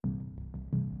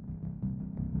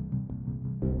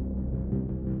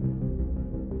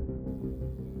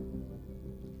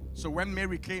So when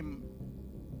Mary came,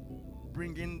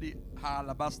 bringing her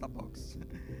alabaster box,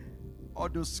 all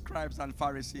those scribes and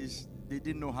Pharisees, they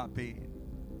didn't know her pain.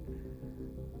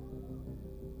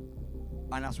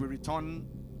 And as we return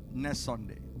next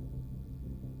Sunday,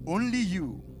 only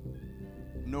you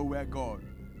know where God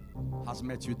has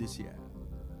met you this year.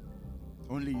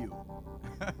 Only you.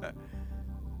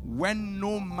 When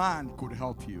no man could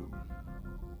help you.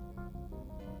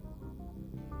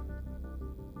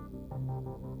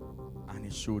 And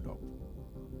it showed up.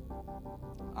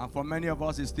 And for many of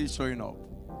us, it's still showing up.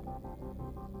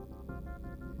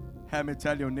 Let me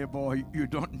tell your neighbor, you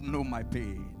don't know my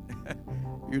pain.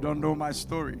 You don't know my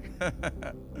story.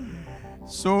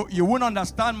 So you won't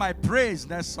understand my praise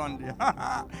next Sunday.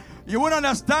 You won't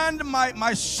understand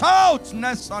my shout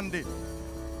next Sunday.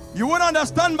 You won't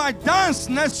understand my dance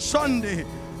next Sunday.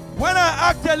 When I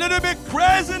act a little bit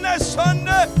crazy next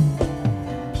Sunday,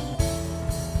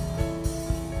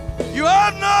 you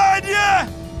have no idea.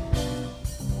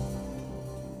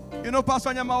 You know,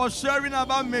 Pastor Nyama was sharing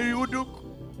about Mary Uduk.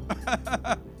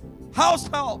 House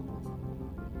help.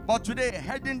 But today,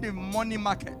 heading the money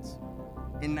market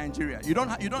in Nigeria, you don't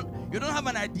have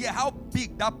an idea how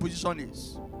big that position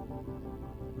is.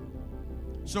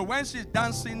 So when she's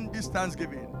dancing this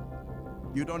Thanksgiving,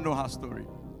 you don't know her story.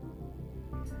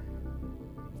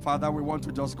 Father, we want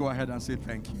to just go ahead and say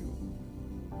thank you.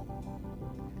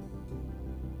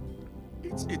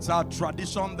 It's our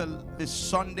tradition the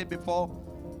Sunday before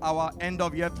our end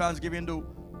of year Thanksgiving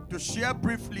to share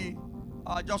briefly,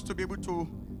 just to be able to,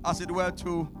 as it were,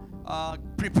 to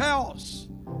prepare us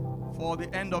for the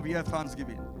end of year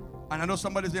Thanksgiving. And I know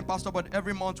somebody's saying, Pastor, but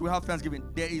every month we have Thanksgiving.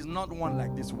 There is not one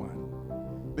like this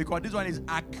one, because this one is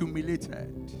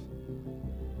accumulated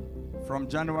from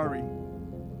January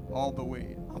all the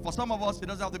way. And for some of us, it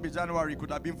doesn't have to be January. It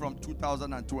could have been from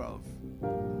 2012.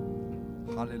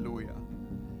 Hallelujah.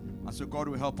 And so God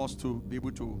will help us to be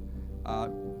able to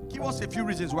give us a few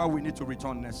reasons why we need to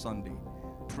return next Sunday.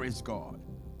 Praise God.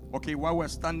 Okay, while we're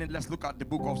standing, let's look at the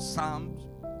book of Psalms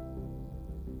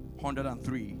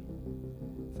 103.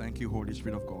 Thank you, Holy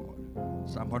Spirit of God.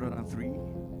 Psalm 103.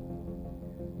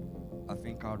 I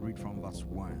think I'll read from verse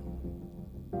 1.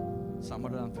 Psalm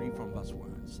 103 from verse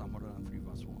 1. Psalm 103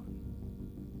 verse 1.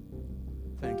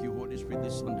 Thank you, Holy Spirit,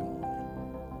 this Sunday morning.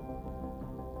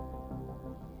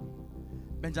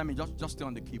 Benjamin, just stay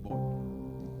on the keyboard.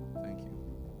 Thank you.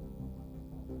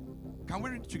 Can we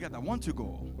read it together? 1 to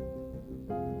go.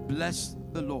 Bless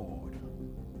the Lord,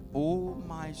 O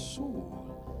my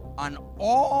soul, and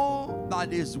all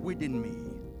that is within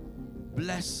me.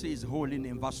 Bless his holy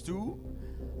name. Verse 2.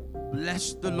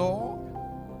 Bless the Lord,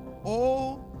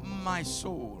 O my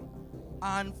soul,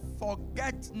 and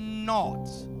forget not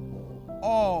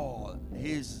all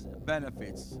his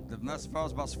benefits. The next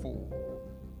verse, verse 4.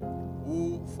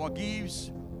 Who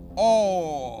forgives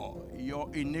all your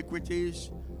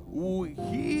iniquities, who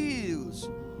heals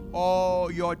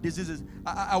all your diseases.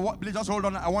 Please just hold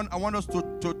on. I want us to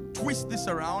twist this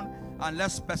around and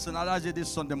let's personalize it this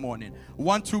Sunday morning.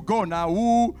 1 to go now.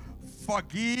 Who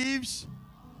forgives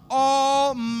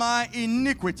all my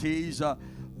iniquities,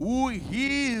 who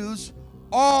heals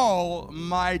all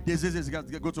my diseases.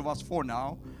 Go to verse 4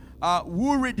 now.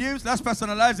 Who redeems, let's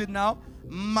personalize it now,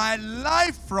 my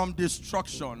life from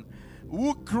destruction,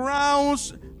 who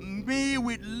crowns me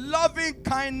with loving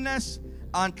kindness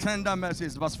and tender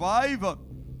mercies. Verse 5.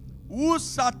 Who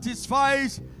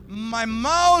satisfies my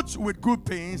mouth with good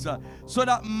things, so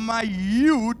that my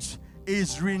youth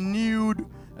is renewed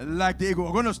like the eagle.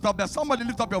 We're going to stop there. Somebody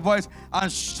lift up your voice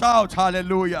and shout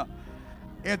hallelujah.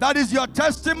 If that is your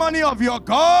testimony of your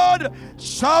God,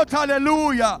 shout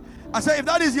hallelujah. I say, if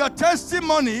that is your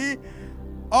testimony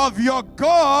of your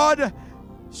God,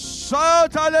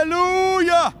 shout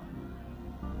hallelujah.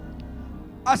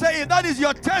 I say, if that is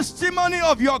your testimony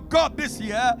of your God this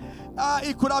year,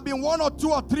 it could have been 1 or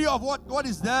 2 or 3 of what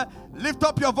is there. Lift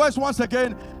up your voice once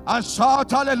again and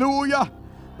shout hallelujah.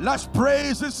 Let's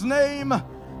praise his name.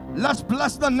 Let's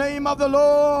bless the name of the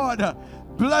Lord.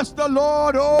 Bless the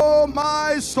Lord, oh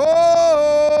my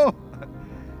soul,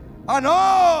 and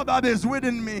all that is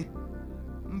within me.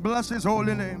 Bless his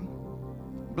holy name.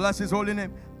 Bless his holy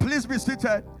name. Please be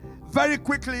seated. Very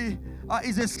quickly,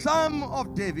 is a Psalm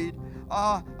of David.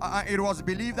 It was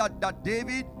believed that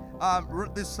David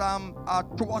wrote this psalm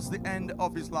towards the end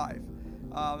of his life.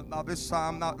 Now this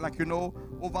psalm, now, like you know,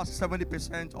 over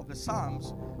 70% of the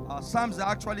psalms are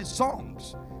actually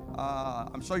songs.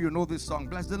 I'm sure you know this song.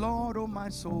 Bless the Lord, oh my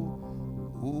soul,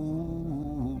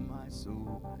 oh my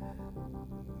soul,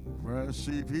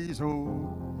 worship his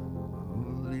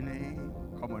holy name.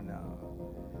 Come on now.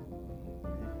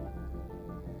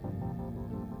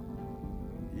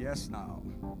 Yes, now.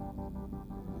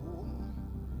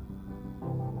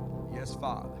 Yes,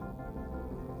 Father.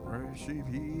 Worship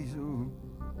His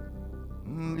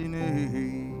holy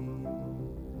name.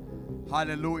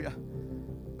 Hallelujah.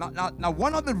 Now,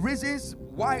 one of the reasons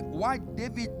why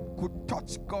David could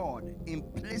touch God in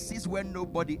places where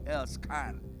nobody else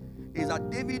can is that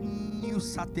David knew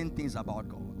certain things about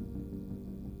God.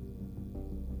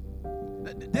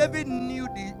 David knew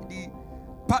the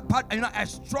part. I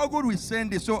struggled with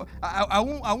saying this, so I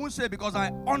won't say because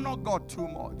I honor God too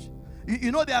much.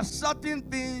 There are certain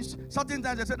things, certain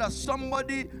times I said that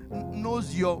somebody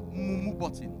knows your mumu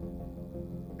button.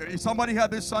 Is somebody here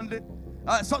this Sunday?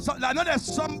 I know there's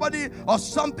somebody or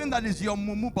something that is your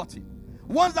mumu button.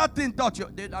 Once that thing touch you,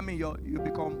 you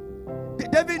become.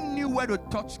 David knew where to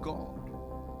touch God.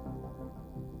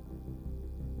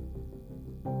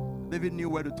 David knew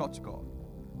where to touch God.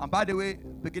 And by the way,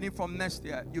 beginning from next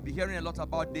year, you'll be hearing a lot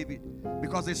about David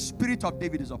because the spirit of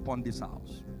David is upon this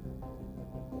house.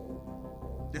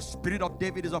 The spirit of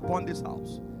David is upon this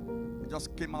house. I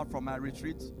just came out from my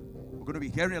retreat. We're going to be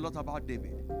hearing a lot about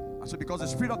David. And so because the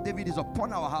spirit of David is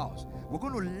upon our house, we're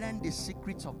going to learn the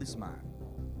secrets of this man,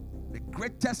 the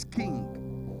greatest king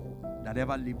that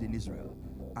ever lived in Israel,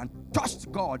 and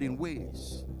touched God in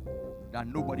ways that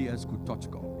nobody else could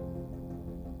touch God.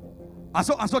 And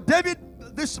so David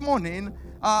this morning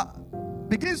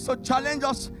begins to challenge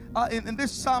us in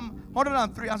this Psalm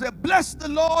 103 and say, bless the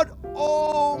Lord,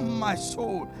 oh my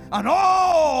soul, and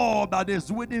all that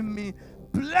is within me,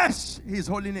 bless his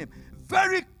holy name.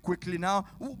 Very quickly now,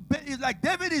 it's like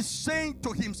David is saying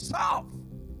to himself.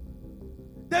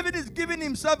 David is giving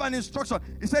himself an instruction.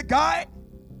 He said, guy,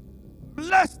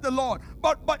 bless the Lord.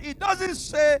 But he doesn't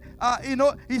say,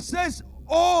 he says,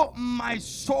 oh my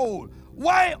soul.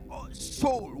 Why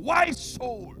soul? Why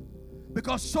soul?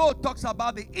 Because soul talks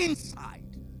about the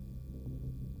inside.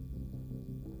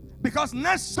 Because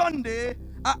next Sunday,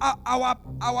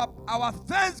 our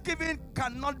thanksgiving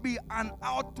cannot be an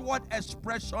outward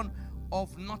expression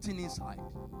of nothing inside.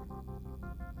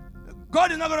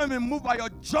 God is not going to be moved by your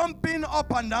jumping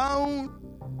up and down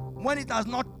when it has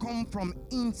not come from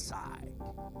inside.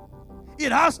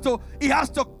 It has to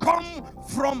come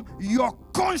from your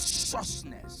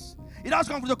consciousness. It has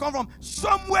to come from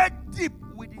somewhere deep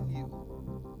within you.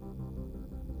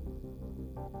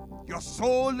 Your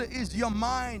soul is your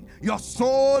mind. Your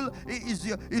soul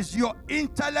is your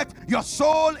intellect. Your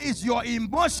soul is your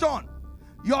emotion.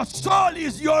 Your soul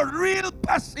is your real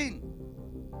person.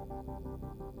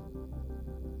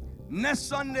 Next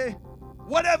Sunday,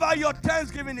 whatever your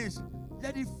thanksgiving is,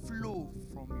 let it flow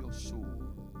from your soul.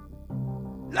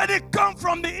 Let it come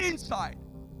from the inside.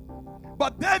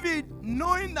 But David,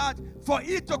 knowing that for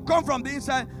it to come from the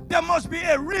inside, there must be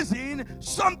a reason,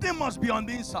 something must be on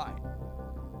the inside.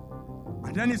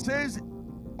 And then he says,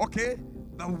 okay,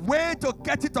 the way to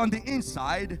get it on the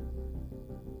inside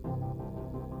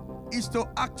is to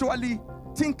actually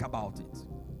think about it.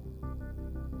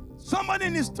 Somebody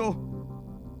needs to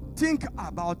think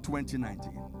about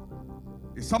 2019.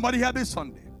 Is somebody here this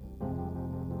Sunday?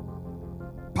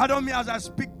 Pardon me as I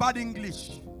speak bad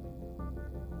English.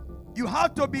 You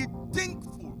have to be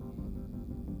thankful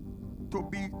to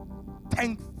be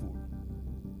thankful.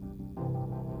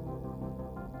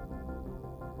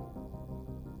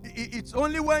 It's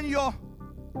only when you're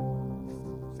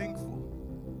thankful.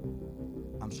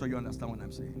 I'm sure you understand what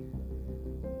I'm saying.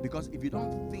 Because if you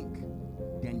don't think,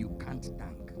 then you can't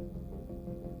thank.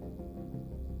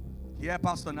 Here,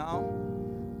 Pastor, now,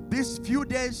 these few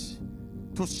days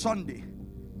to Sunday,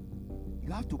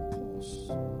 you have to pause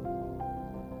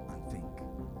and think.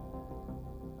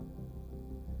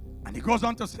 And he goes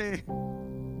on to say,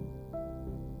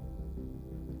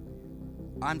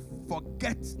 and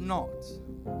forget not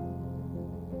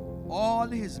all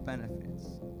his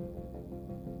benefits.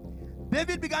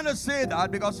 David began to say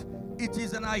that because it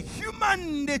is in our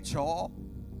human nature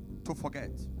to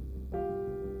forget.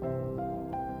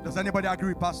 Does anybody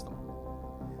agree, Pastor?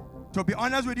 To be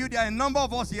honest with you, there are a number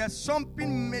of us here,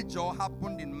 something major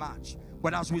happened in March.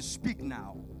 But as we speak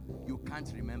now, you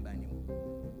can't remember anymore.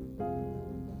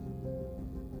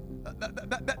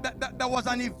 There was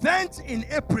an event in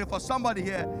April for somebody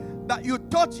here that you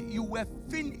thought you were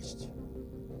finished.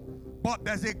 But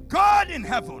there's a God in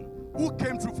heaven who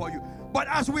came through for you. But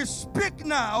as we speak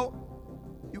now,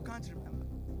 you can't remember.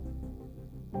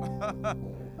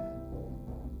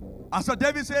 And so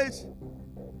David says,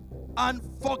 and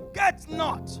forget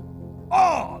not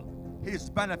all his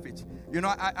benefits. You know,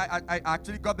 I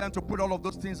actually got them to put all of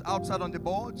those things outside on the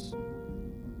boards.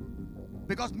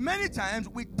 Because many times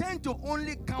we tend to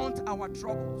only count our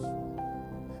troubles.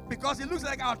 because it looks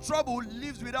like our trouble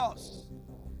lives with us.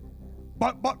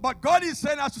 But God is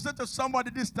saying, as to say to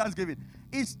somebody this Thanksgiving,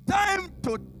 it's time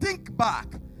to think back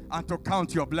and to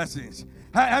count your blessings.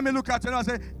 Let me look at you and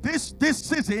say, this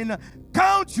season,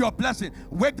 count your blessings.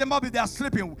 Wake them up if they are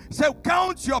sleeping. Say,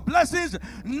 count your blessings,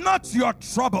 not your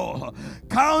trouble.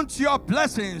 Count your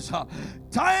blessings.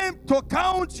 Time to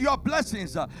count your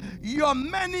blessings. Your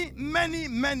many, many,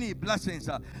 many blessings.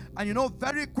 And you know,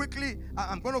 very quickly,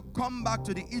 I'm going to come back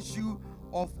to the issue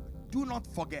of do not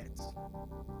forget.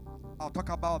 I'll talk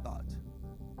about that.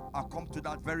 I'll come to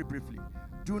that very briefly.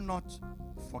 Do not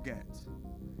forget.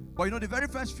 But you know, the very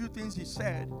first few things he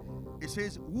said, it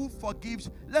says, who forgives?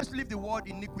 Let's leave the word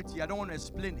iniquity. I don't want to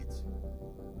explain it.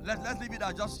 Let's leave it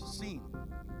as just sin.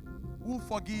 Who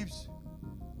forgives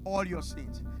all your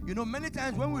sins? You know, many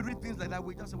times when we read things like that,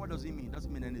 we just say, what does it mean? It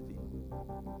doesn't mean anything.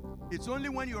 It's only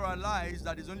when you realize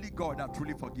that it's only God that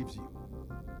truly forgives you.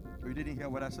 You didn't hear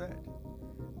what I said.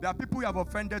 There are people you have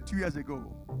offended 2 years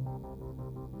ago.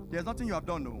 There's nothing you have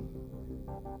done, no.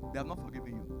 They have not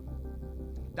forgiven you.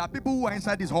 There are people who are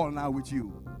inside this hall now with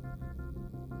you.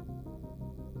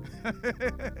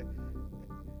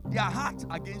 Their heart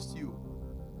against you.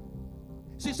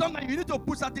 See, sometimes you need to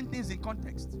put certain things in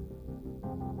context.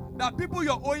 There are people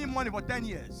you're owing money for 10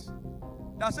 years.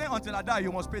 They're saying, until I die,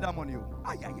 you must pay that money.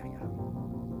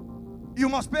 You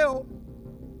must pay.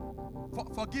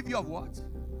 Forgive you of what?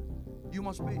 You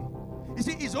must pay. You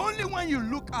see, it's only when you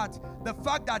look at the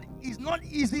fact that it's not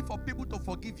easy for people to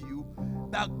forgive you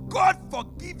that God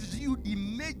forgives you the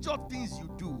major things you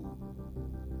do.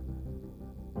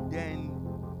 Then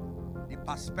the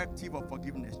perspective of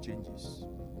forgiveness changes.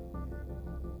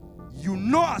 You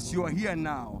know, as you are here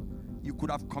now, you could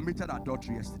have committed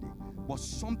adultery yesterday, but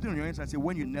something on your inside say,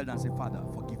 when you kneel down and say, Father,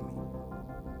 forgive me,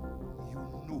 you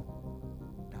know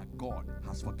that God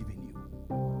has forgiven you.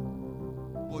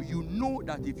 But you know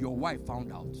that if your wife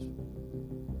found out,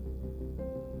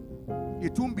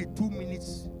 it won't be 2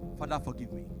 minutes, Father,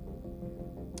 forgive me.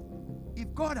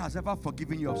 If God has ever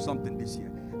forgiven you of something this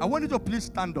year, I want you to please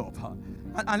stand up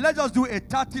and let's just do a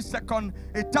 30-second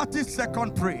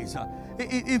praise.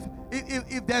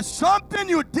 If there's something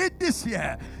you did this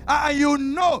year, and you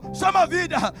know, some of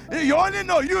it, you only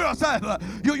know you yourself.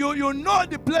 You know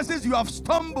the places you have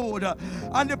stumbled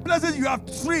and the places you have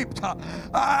tripped,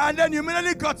 and then you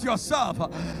immediately got yourself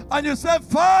and you say,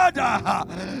 Father,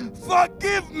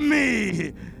 forgive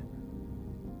me.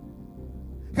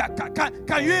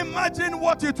 Can you imagine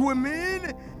what it will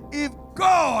mean if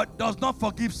God does not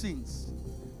forgive sins?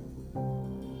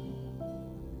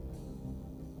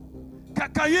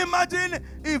 Can you imagine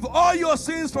if all your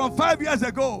sins from 5 years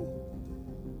ago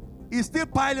is still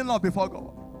piling up before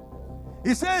God?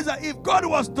 He says that if God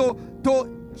was to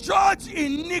judge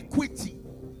iniquity,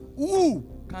 who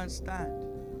can stand?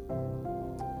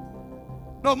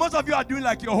 No, most of you are doing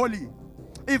like you're holy.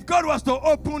 If God was to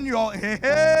open your,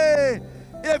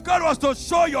 if God was to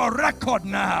show your record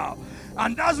now,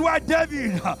 and that's why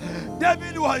David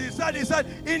was, he said,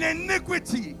 in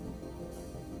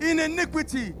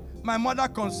iniquity, my mother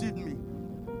conceived me.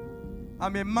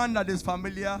 I'm a man that is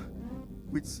familiar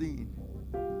with sin.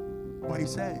 But he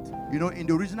said, you know, in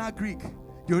the original Greek,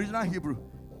 the original Hebrew,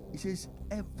 he says,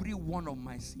 every one of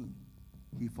my sin,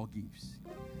 he forgives.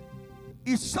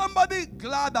 Is somebody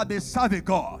glad that they serve a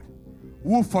God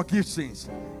who forgives sins?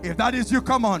 If that is you,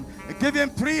 come on, give him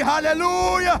 3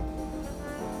 hallelujah.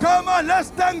 Come on,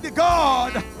 let's thank the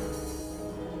God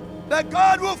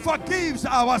who forgives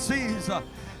our sins.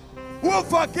 Who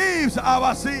forgives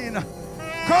our sin.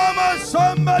 Come on,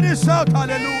 somebody shout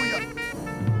hallelujah.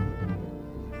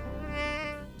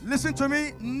 Listen to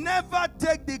me. Never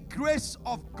take the grace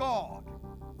of God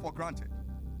for granted.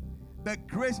 The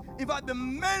grace, in fact, the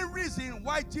main reason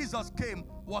why Jesus came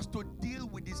was to deal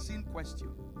with the sin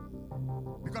question.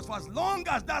 Because for as long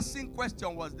as that sin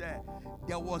question was there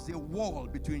was a wall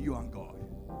between you and God.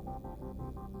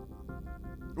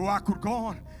 Oh, I could go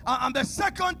on. And the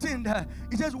second thing there,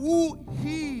 it says, who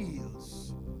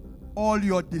heals all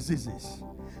your diseases.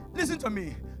 Listen to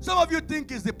me. Some of you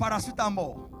think it's the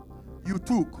paracetamol you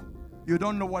took. You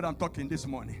don't know what I'm talking this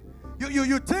morning.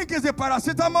 You think it's the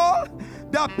paracetamol?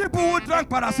 There are people who drank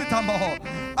paracetamol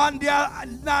and they are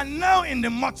now in the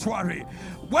mortuary.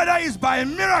 Whether it's by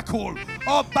miracle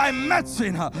or by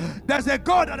medicine, there's a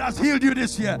God that has healed you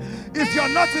this year. If you're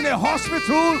not in a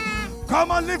hospital,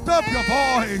 come on, lift up your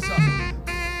voice.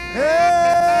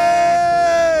 Hey!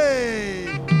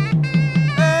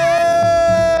 Hey!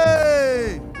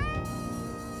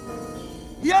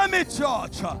 Hear me,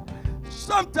 church.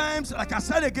 Sometimes, like I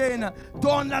said again, to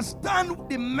understand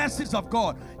the message of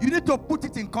God, you need to put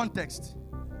it in context.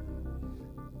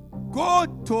 Go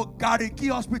to Gariki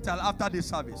Hospital after this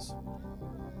service.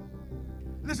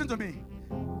 Listen to me.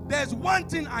 There's one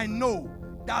thing I know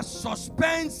that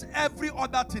suspends every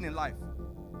other thing in life: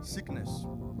 sickness.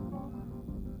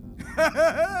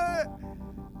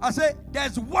 I say,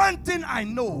 there's one thing I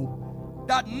know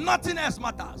that nothing else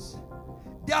matters.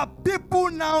 There are people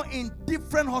now in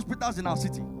different hospitals in our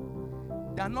city.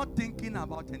 They are not thinking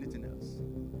about anything else.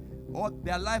 Or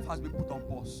their life has been put on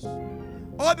pause.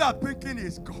 All they are thinking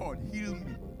is, God, heal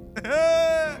me.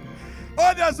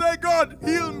 All they are saying, God,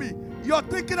 heal me. You're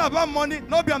thinking about money,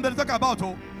 not be I'm talking about.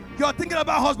 Oh, you're thinking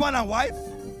about husband and wife?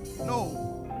 No.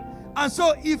 And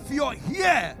so if you're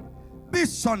here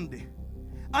this Sunday,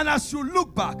 and as you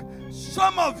look back,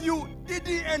 some of you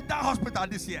didn't enter hospital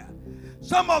this year.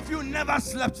 Some of you never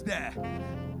slept there.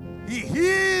 He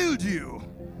healed you.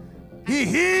 He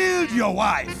healed your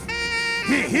wife.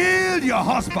 He healed your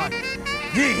husband.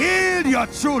 He healed your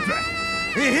children.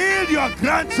 He healed your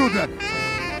grandchildren.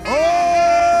 Oh!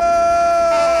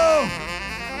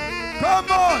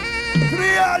 Come on! 3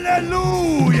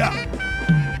 hallelujah!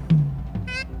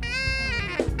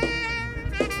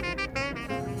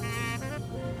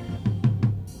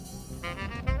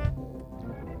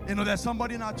 You know, there's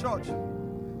somebody in our church.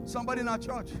 Somebody in our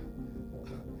church.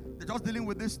 They're just dealing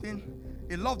with this thing.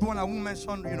 A loved one, I won't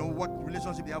mention, you know, what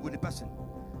relationship they have with the person.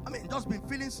 I mean, just been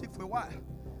feeling sick for a while.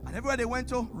 And everywhere they went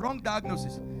to, wrong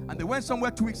diagnosis. And they went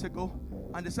somewhere 2 weeks ago,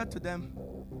 and they said to them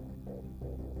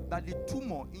that the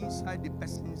tumor inside the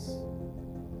person's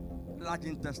large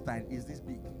intestine is this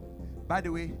big. By the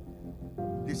way,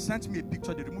 they sent me a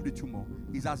picture. They removed the tumor.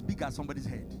 It's as big as somebody's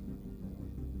head.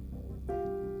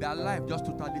 Their life just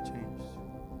totally changed.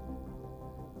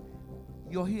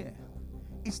 You're here.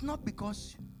 It's not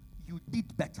because you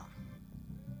did better.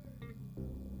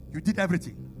 You did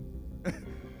everything.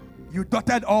 You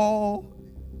dotted all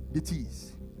the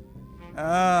T's.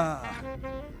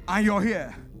 And you're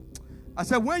here. I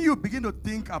said, when you begin to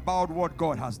think about what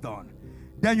God has done,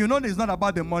 then you know it's not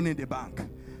about the money in the bank.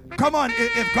 Come on,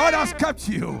 if God has kept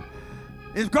you,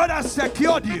 if God has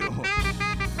secured you,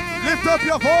 lift up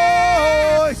your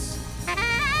voice.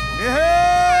 Yeah.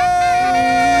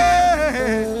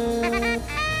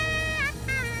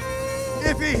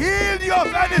 If He healed you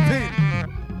of anything,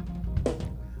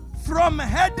 from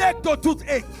headache to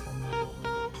toothache.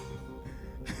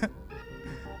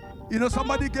 You know,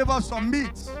 somebody gave us some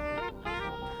meat,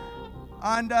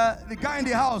 and the guy in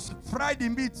the house fried the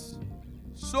meat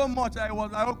so much I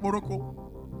was like, oh,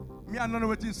 Morocco. Me, I don't know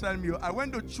what he sell me. I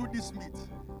went to chew this meat,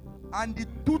 and the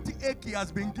toothache he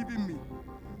has been giving me.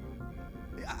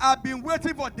 I've been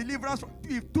waiting for deliverance.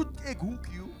 If toothache hook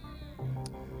you,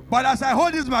 but as I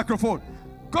hold this microphone,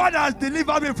 God has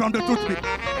delivered me from the toothache.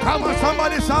 Come on,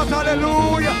 somebody shout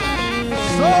hallelujah!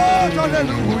 Shout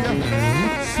hallelujah!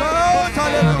 Shout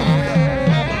hallelujah!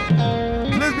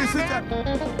 Please be seated.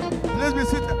 Please be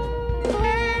seated.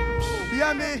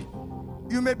 Hear me.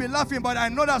 You may be laughing, but I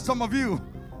know that some of you,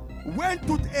 when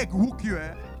toothache hook you,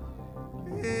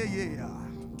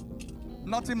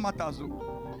 nothing matters.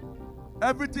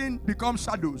 Everything becomes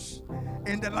shadows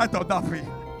in the light of that way.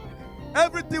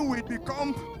 Everything will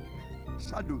become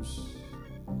shadows.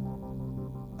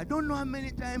 I don't know how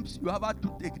many times you have had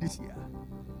toothache this year.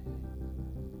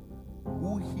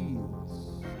 Who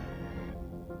heals?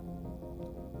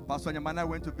 Pastor Nyamana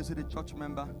went to visit a church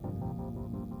member.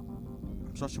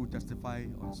 I'm sure she will testify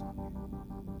on Sunday.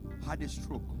 Had a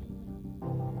stroke.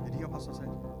 Did you hear Pastor said?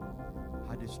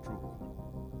 Had a stroke.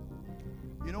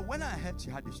 You know, when I heard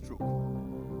she had a stroke,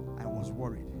 I was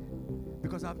worried.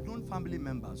 Because I've known family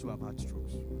members who have had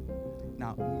strokes.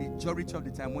 Now, majority of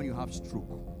the time when you have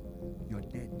stroke, you're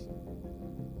dead.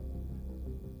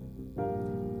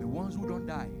 The ones who don't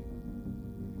die,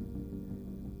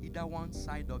 either one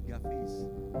side of their face,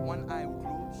 one eye will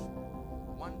close,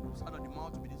 one side of the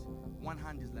mouth will be this, one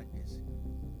hand is like this.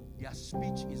 Their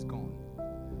speech is gone.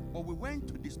 But we went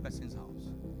to this person's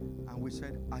house and we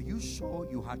said, are you sure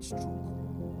you had stroke?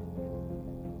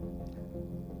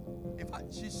 In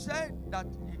fact, she said that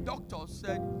the doctor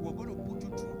said we're going to put you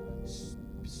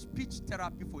through speech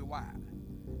therapy for a while,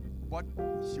 but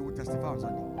she will testify on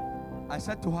Sunday. I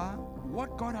said to her,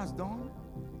 what God has done,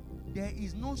 there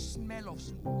is no smell of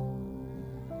smoke.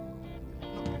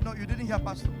 No, you didn't hear,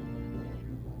 Pastor.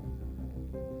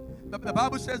 The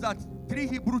Bible says that 3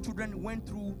 Hebrew children went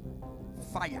through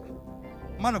fire.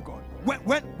 Man of God,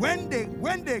 when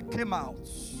they came out,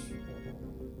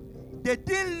 they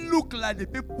didn't look like the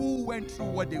people who went through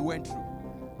what they went through.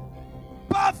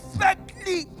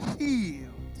 Perfectly healed.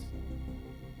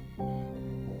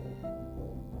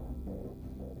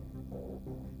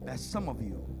 There's some of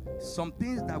you, some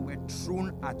things that were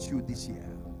thrown at you this year.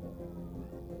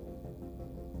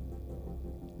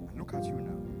 And look at you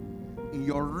now. In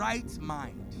your right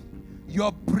mind,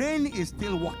 your brain is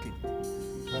still working.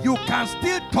 You can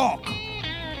still talk.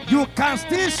 You can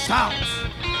still shout.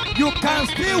 You can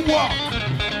still walk.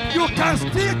 You can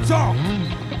still jump.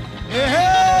 Hey,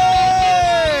 hey.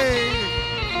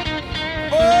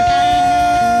 Oh,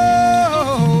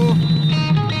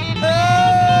 hey.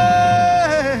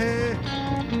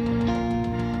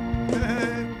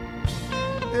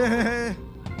 Hey.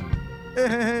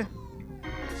 Hey.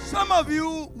 Some of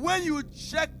you, when you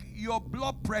check your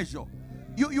blood pressure,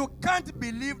 you can't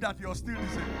believe that you're still the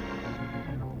same.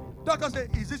 Doctor say,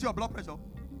 is this your blood pressure?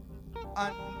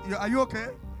 And are you okay?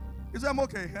 He said, I'm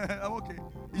okay. I'm okay.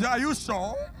 He said, are you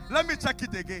sure? Let me check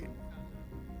it again.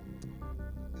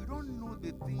 You don't know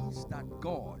the things that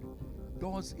God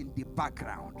does in the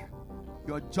background.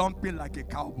 You're jumping like a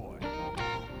cowboy.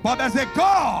 But there's a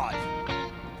God.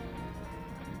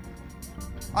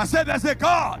 I said there's a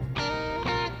God.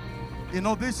 You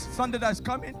know, this Sunday that's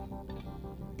coming,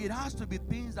 it has to be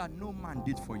things that no man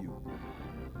did for you.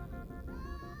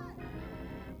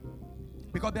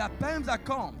 Because there are times that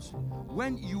comes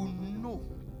when you know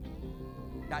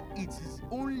that it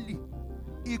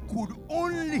could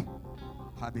only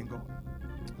have been God.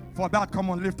 For that, come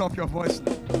on, lift up your voice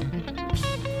now.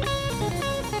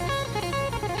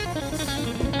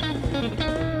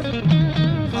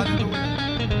 Hallelujah.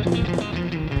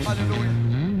 Hallelujah.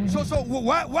 So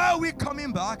why are we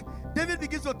coming back? David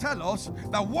begins to tell us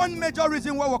that one major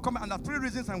reason why we're coming, and there are three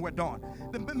reasons, and we're done.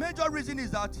 The major reason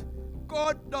is that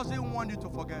God doesn't want you to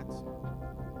forget.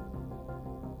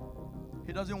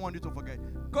 He doesn't want you to forget.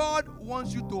 God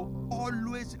wants you to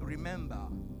always remember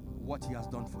what He has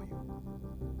done for you.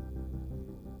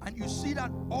 And you see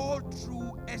that all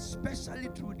through, especially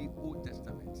through the Old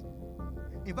Testament.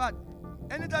 In fact,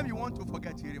 anytime you want to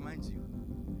forget, He reminds you.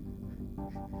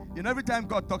 You know, every time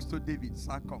God talks to David,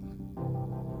 son, come.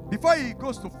 Before he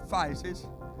goes to 5, he says,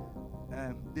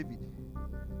 David,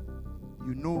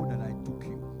 you know that I took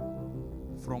you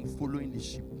from following the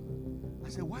sheep. I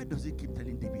said, why does he keep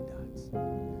telling David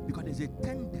that? Because there's a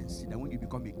tendency that when you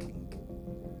become a king,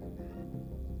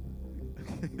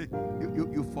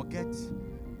 you forget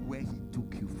where he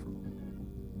took you from.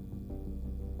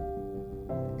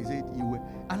 He said, you were.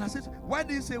 And I said, why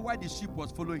did he say why the sheep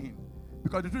was following him?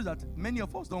 Because the truth is that many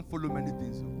of us don't follow many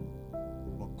things.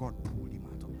 But God pulled him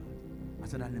out of that. I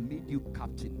said, and I made you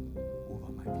captain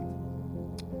over my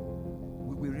people.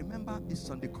 We will remember this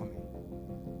Sunday coming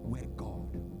where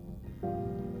God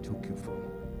took you from.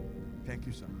 Thank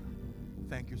you, sir.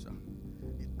 Thank you, sir.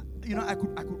 You know, I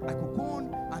could go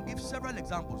on and give several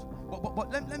examples,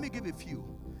 but let me give a few.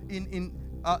 In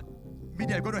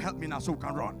media, you're going to help me now so we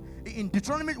can run. In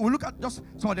Deuteronomy, we'll look at just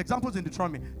some of the examples in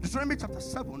Deuteronomy. Deuteronomy chapter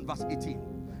 7, verse 18.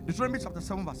 Deuteronomy chapter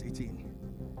 7, verse 18.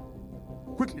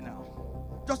 Quickly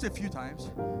now. Just a few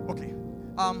times. Okay.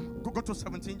 Go to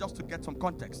 17 just to get some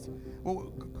context.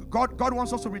 Well, God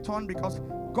wants us to return because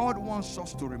God wants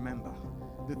us to remember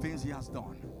the things He has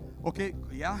done. Okay,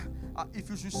 yeah. If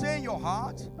you should say in your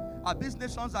heart, these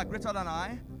nations are greater than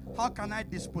I, how can I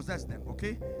dispossess them?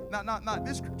 Okay. Now,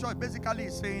 this scripture basically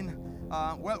is saying,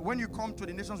 well, when you come to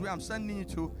the nations where I'm sending you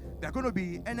to, there are going to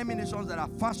be enemy nations that are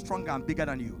far stronger and bigger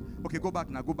than you. Okay, go back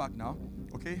now.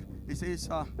 Okay, it says,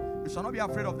 you shall not be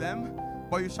afraid of them,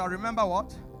 but you shall remember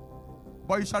what?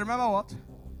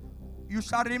 You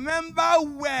shall remember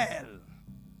well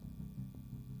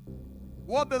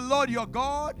what the Lord your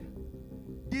God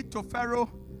did to Pharaoh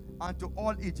and to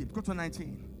all Egypt. Go to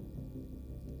 19.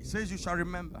 It says you shall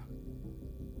remember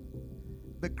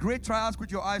the great trials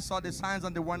which your eyes saw, the signs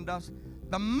and the wonders,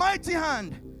 the mighty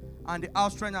hand and the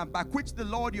outstretched hand by which the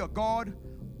Lord your God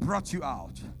brought you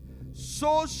out.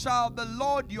 So shall the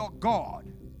Lord your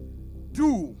God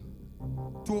do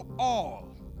to all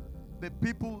the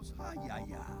peoples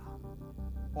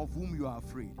of whom you are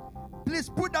afraid. Please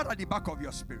put that at the back of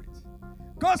your spirit.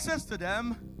 God says to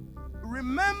them,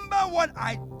 remember what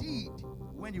I did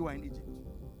when you were in Egypt.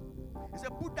 He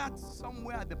said, put that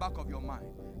somewhere at the back of your mind.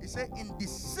 He said, in the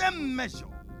same measure,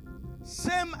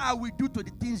 same I will do to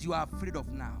the things you are afraid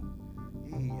of now.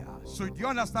 Yeah. So do you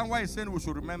understand why he's saying we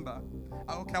should remember?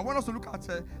 Okay, I want us to look at,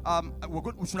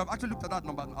 we should have actually looked at that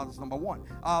as number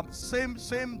 1. Same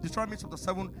Deuteronomy chapter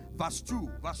 7, verse 2.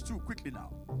 Verse 2, quickly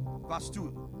now. Verse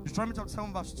 2. Deuteronomy chapter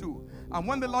 7, verse 2. And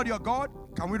when the Lord your God,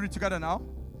 can we read together now?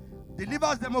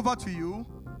 Delivers them over to you,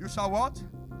 you shall what?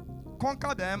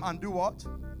 Conquer them and do what?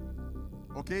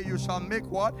 Okay, you shall make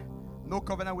what? No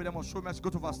covenant with them or show mercy. Go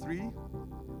to verse 3.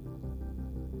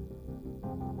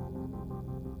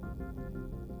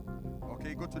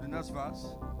 go to the next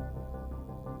verse.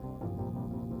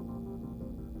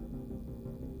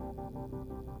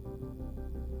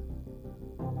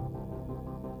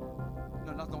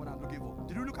 No, that's not what I'm looking for.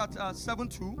 Did you look at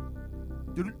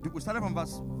 7:2? We started from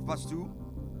verse 2.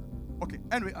 Okay,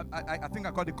 anyway, I think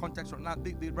I got the context wrong, not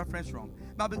the reference wrong.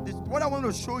 Now, what I want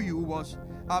to show you was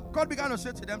God began to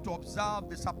say to them to observe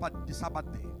the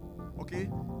Sabbath day. Okay,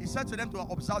 He said to them to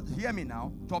observe, hear me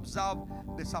now, to observe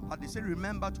the Sabbath. They said,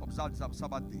 remember to observe the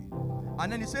Sabbath day.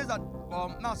 And then He says that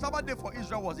now Sabbath day for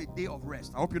Israel was a day of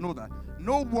rest. I hope you know that.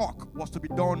 No work was to be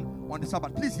done on the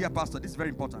Sabbath. Please hear, Pastor, this is very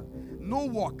important. No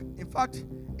work. In fact,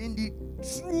 in the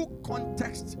true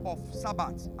context of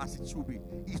Sabbath, as it should be,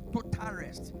 is total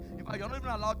rest. In fact, you're not even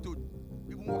allowed to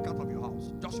even walk out of your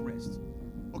house. Just rest.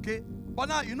 Okay? But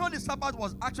now, you know the Sabbath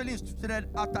was actually instituted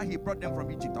after He brought them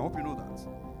from Egypt. I hope you know that.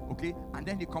 Okay? And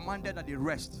then He commanded that the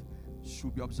rest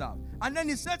should be observed. And then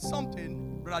He said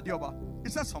something, Brother Dioba. He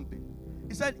said something.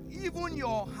 He said, even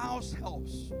your house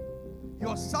helps.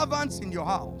 Your servants in your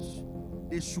house,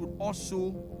 they should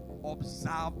also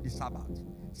observe the Sabbath.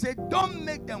 Say, don't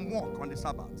make them walk on the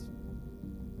Sabbath.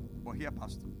 But here,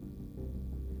 Pastor,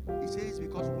 he says,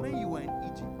 because when you were in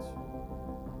Egypt,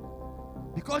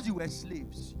 because you were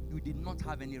slaves, you did not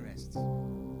have any rest.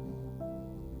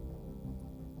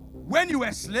 When you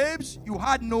were slaves, you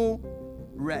had no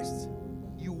rest.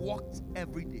 You worked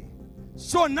every day.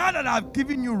 So now that I've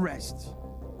given you rest,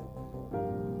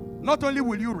 not only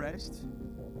will you rest,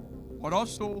 but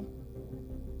also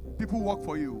people who work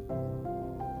for you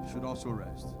should also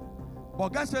rest. But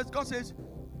God says,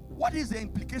 what is the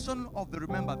implication of the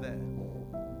remember there?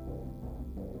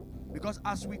 Because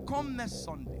as we come next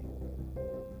Sunday,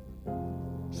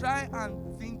 try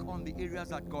and think on the areas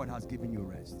that God has given you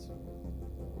rest.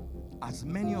 As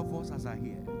many of us as are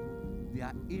here, there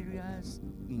are areas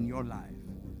in your life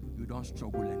you don't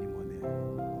struggle anymore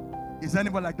there. Is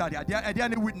anybody like that? Are there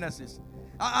any witnesses?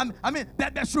 I mean,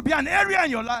 there should be an area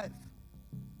in your life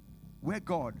where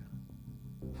God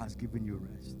has given you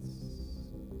rest.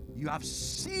 You have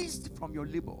ceased from your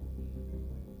labor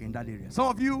in that area. Some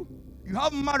of you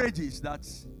have marriages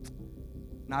that's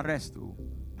not rest. Oh.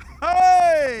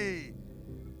 Hey!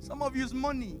 Some of you's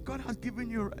money, God has given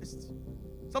you rest.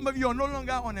 Some of you are no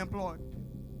longer unemployed.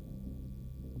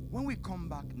 When we come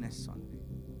back next Sunday,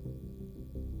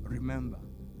 remember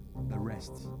the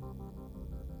rest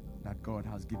that God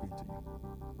has given to you.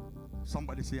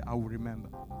 Somebody say, I will remember.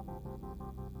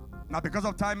 Now, because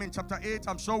of time in chapter 8,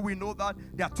 I'm sure we know that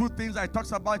there are two things that it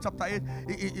talks about in chapter 8.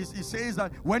 It says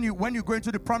that when you go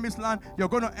into the promised land, you're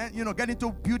going to get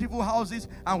into beautiful houses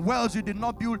and wells you did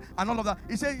not build and all of that.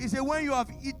 It says when you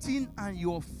have eaten and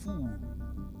you're full.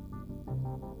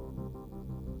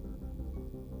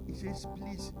 He says,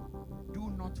 please do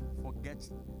not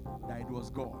forget that it was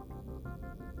God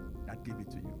that gave it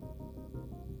to you.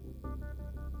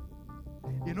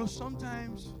 You know,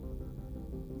 sometimes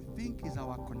we think it's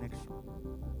our connection,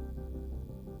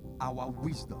 our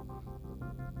wisdom,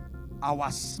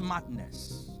 our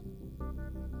smartness.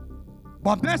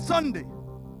 But next Sunday,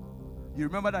 you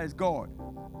remember that it's God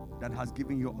that has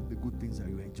given you all the good things that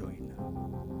you're enjoying now.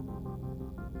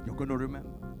 You're going to remember.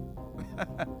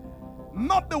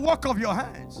 Not the work of your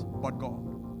hands, but God.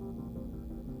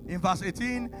 In verse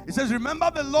 18, it says,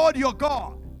 remember the Lord your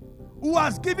God, who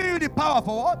has given you the power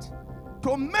for what?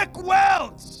 To make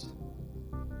wealth.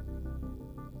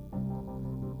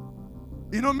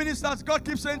 You know, ministers, God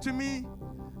keeps saying to me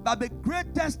that the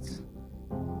greatest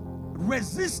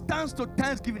resistance to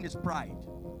thanksgiving is pride.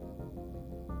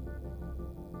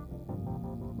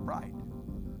 Pride.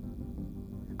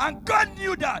 And God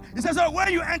knew that. He says, so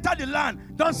when you enter the land,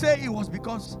 don't say it was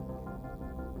because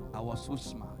I was so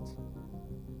smart.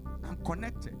 I'm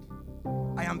connected.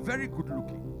 I am very good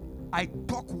looking. I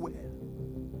talk well.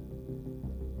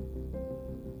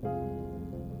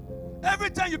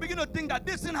 Every time you begin to think that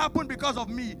this thing happened because of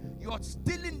me, you are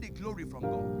stealing the glory from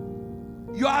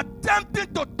God. You are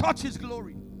attempting to touch His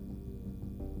glory.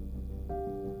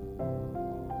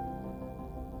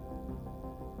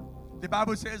 The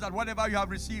Bible says that whatever you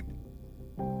have received,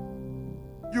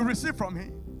 you receive from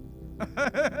Him.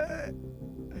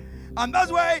 And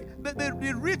that's why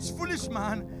the rich foolish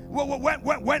man,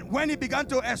 when he began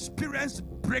to experience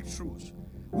breakthroughs,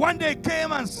 one day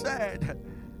came and said,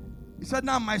 he said,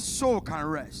 now my soul can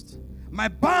rest. My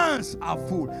barns are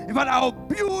full. In fact, I'll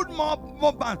build more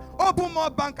barns, open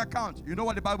more bank accounts. You know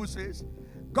what the Bible says?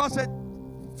 God said,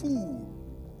 fool,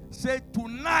 say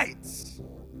tonight,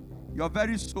 your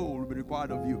very soul will be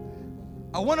required of you.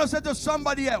 I want to say to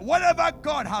somebody here, whatever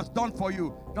God has done for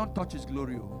you, don't touch His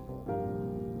glory.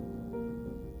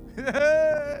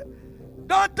 Don't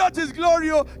Don't touch his glory.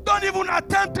 Don't even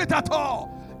attempt it at all.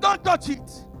 Don't touch it.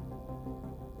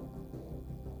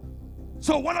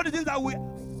 So one of the things that we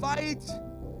fight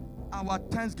our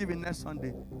Thanksgiving next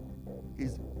Sunday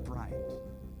is pride.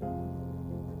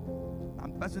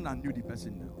 I'm the person that knew the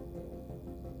person now.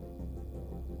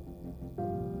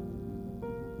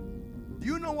 Do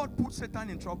you know what put Satan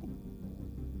in trouble?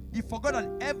 He forgot that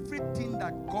everything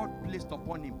that God placed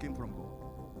upon him came from God.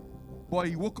 But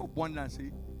he woke up one day and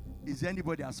said, is there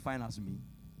anybody as fine as me?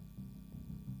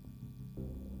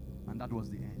 And that was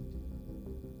the end.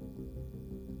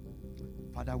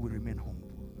 Father, we remain humble.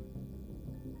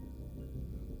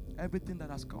 Everything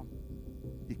that has come,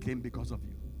 it came because of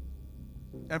you.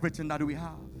 Everything that we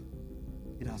have,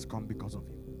 it has come because of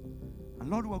you. And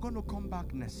Lord, we're going to come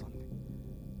back next Sunday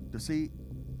to say,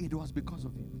 it was because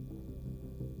of you.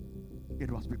 It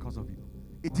was because of you.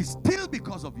 It is still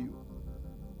because of you.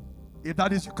 If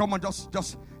that is, come on,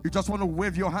 you just want to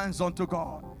wave your hands unto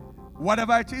God.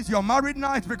 Whatever it is, you're married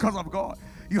now, it's because of God.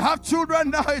 You have children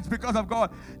now, it's because of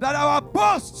God. That our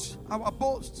boast will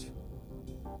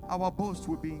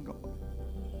be in God.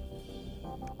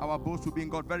 Our boast will be in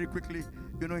God. Very quickly,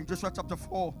 in Joshua chapter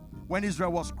 4, when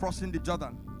Israel was crossing the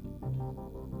Jordan,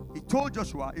 he told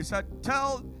Joshua, he said,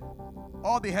 tell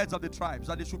all the heads of the tribes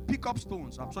that they should pick up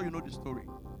stones. I'm sure you know the story.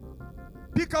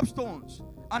 Pick up stones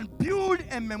and build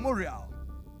a memorial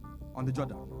on the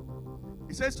Jordan.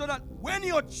 He says, so that when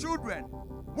your children,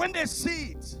 when they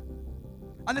see it,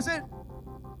 and they say,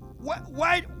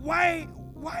 why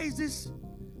is this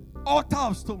altar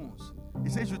of stones? He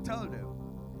says, you tell them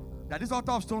that this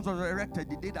altar of stones was erected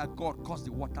the day that God caused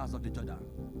the waters of the Jordan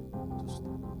to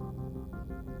stop.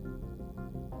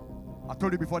 I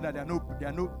told you before that there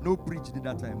are no bridge at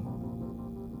that time.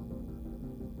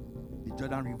 The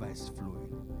Jordan River is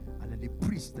flowing, and then the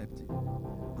priest stepped in,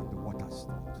 and the water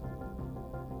stopped.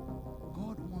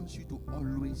 God wants you to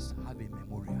always have a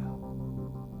memorial.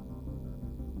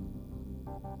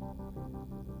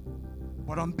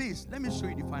 But on this, let me show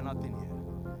you the final thing here.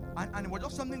 And it was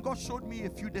just something God showed me a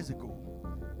few days ago.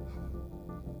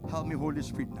 Help me, Holy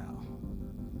Spirit, now.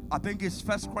 I think it's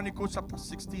 1 Chronicles chapter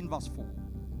 16 verse 4.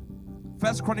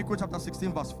 1 Chronicles chapter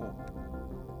 16 verse 4.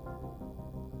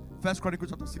 1 Chronicles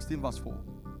chapter 16 verse 4.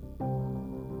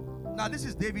 Now this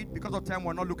is David. Because of time,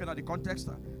 we're not looking at the context.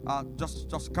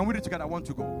 Just can we read together? I want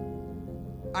to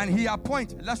go. And he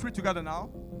appointed, let's read together now,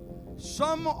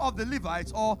 some of the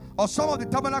Levites or some of the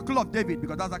tabernacle of David,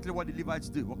 because that's actually what the Levites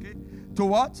do, okay? To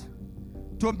what?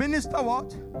 To minister what?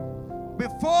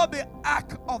 Before the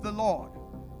ark of the Lord.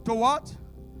 To what?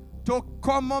 To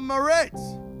commemorate.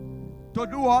 To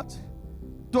do what?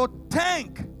 To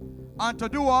thank. And to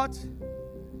do what?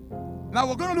 Now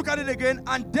we're going to look at it again.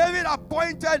 And David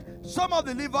appointed some of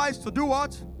the Levites to do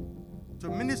what? To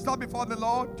minister before the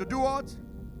Lord. To do what?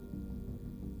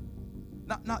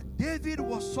 Now, David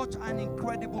was such an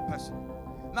incredible person.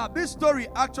 Now, this story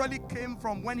actually came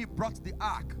from when he brought the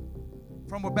ark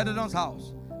from Obed-Edom's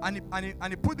house. And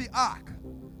he put the ark,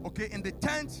 okay, in the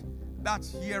tent that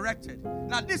he erected.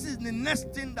 Now, this is the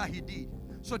next thing that he did.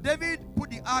 So, David put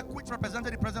the ark, which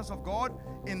represented the presence of God,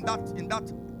 in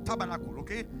that tabernacle,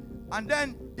 okay? And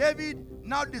then David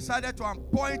now decided to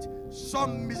appoint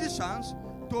some musicians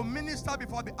to minister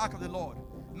before the ark of the Lord.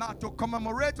 Now, to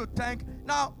commemorate, to thank.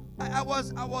 Now, I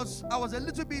was a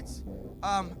little bit.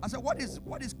 I said, what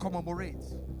is commemorate?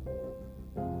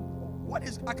 What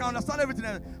is? I can understand everything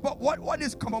else, but what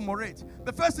is commemorate?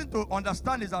 The first thing to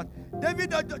understand is that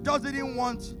David just didn't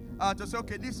want to say,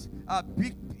 okay, this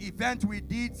big event we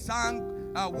did,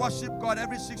 sang, worship God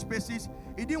every 6 paces.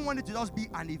 He didn't want it to just be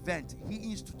an event.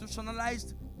 He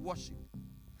institutionalized worship.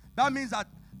 That means that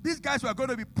these guys were going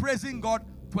to be praising God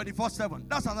 24/7.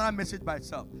 That's another message by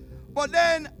itself. But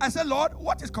then I said, Lord,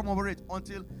 what is commemorate?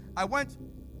 Until I went,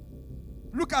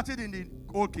 look at it in the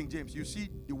Old King James. You see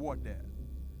the word there.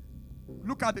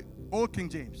 Look at the Old King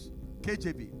James,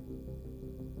 KJV.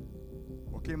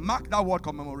 Okay, mark that word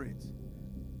commemorate.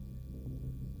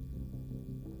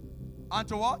 And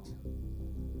to what?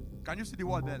 Can you see the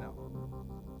word there now?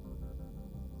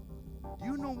 Do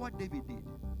you know what David did?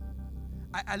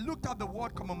 I looked up the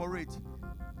word commemorate.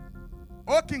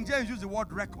 Old King James used the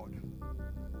word record.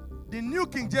 The New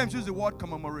King James used the word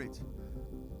commemorate.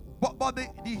 But the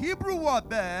Hebrew word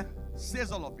there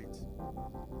says all of it.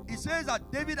 It says that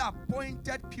David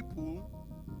appointed people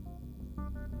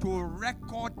to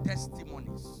record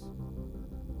testimonies.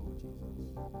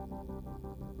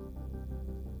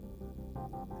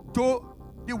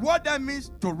 The word that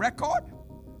means to record,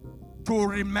 to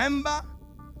remember,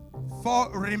 for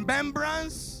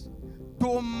remembrance,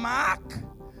 to mark,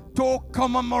 to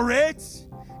commemorate.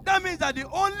 That means that the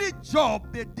only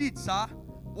job they did, sir,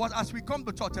 was as we come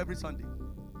to church every Sunday,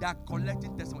 they are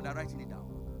collecting testimony, they are writing it down.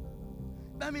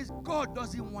 That means God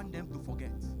doesn't want them to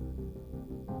forget.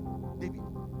 David,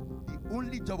 the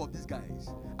only job of these guys.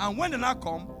 And when they now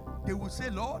come, they will say,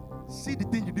 Lord, see the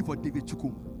thing you did for David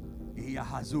Chukum.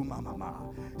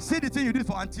 See the thing you did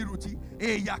for Auntie Ruti.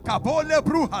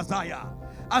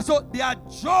 And so their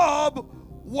job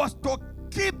was to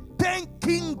keep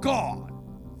thanking God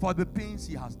for the things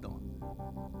he has done.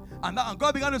 And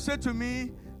God began to say to me,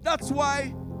 that's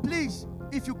why, please,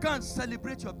 if you can't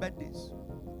celebrate your birthdays,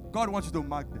 God wants you to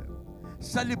mark them.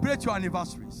 Celebrate your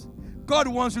anniversaries. God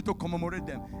wants you to commemorate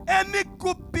them. Any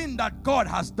good thing that God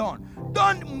has done,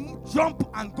 don't jump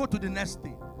and go to the next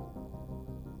thing.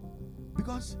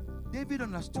 Because David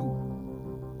understood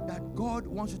that God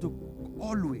wants you to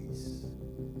always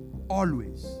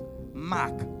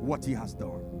mark what he has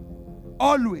done.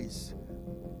 Always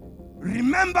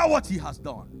remember what he has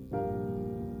done.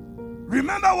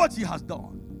 Remember what he has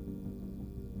done.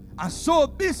 And so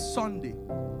this Sunday,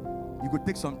 you could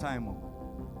take some time off.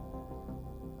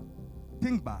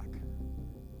 Think back.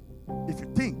 If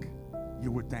you think,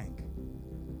 you will thank.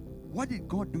 What did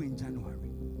God do in January?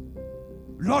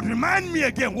 Lord, remind me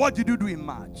again, what did you do in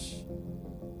March?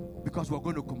 Because we're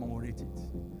going to commemorate it.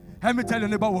 Let me tell your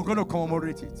neighbor, we're going to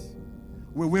commemorate it.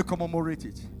 We will commemorate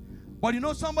it. But you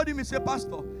know, somebody may say,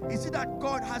 Pastor, is it that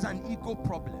God has an ego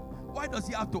problem? Why does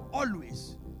he have to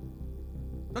always?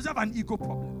 Does he have an ego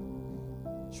problem?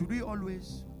 Should we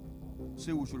always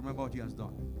say we should remember what he has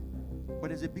done? But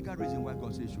there's a bigger reason why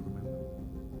God says you should remember.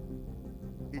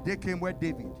 A day came where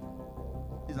David,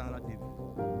 is another David.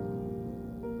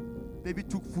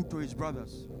 David took food to his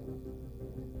brothers.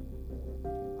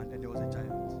 And then there was a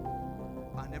giant.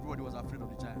 And everybody was afraid of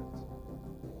the giant.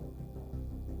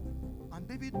 And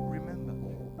David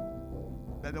remembered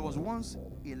that there was once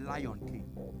a lion came.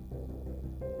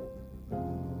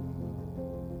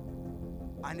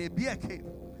 And a bear came.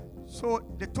 So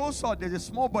they told Saul, there's a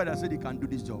small boy that said he can do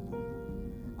this job.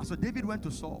 And so David went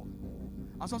to Saul.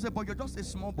 And Saul said, but you're just a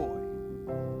small boy.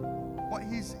 But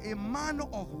he's a man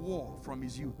of war from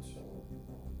his youth.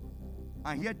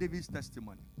 And hear David's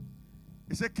testimony.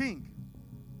 He said, King,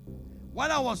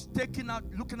 while I was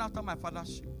looking after my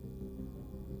father's sheep,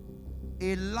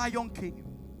 a lion came.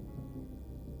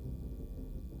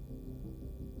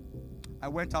 I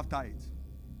went after it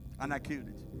and I killed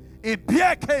it. A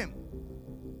bear came.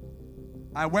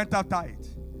 I went after it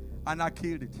and I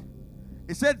killed it.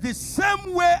 He said, the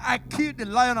same way I killed the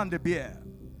lion and the bear,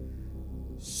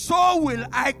 so will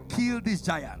I kill these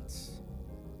giants.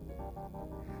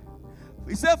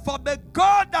 He said, for the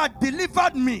God that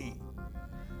delivered me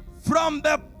from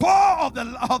the paw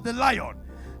of the lion,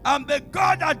 and the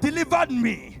God that delivered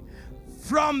me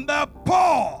from the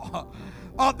paw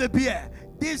of the bear,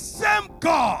 the same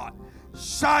God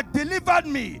shall deliver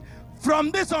me from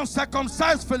this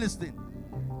uncircumcised Philistine.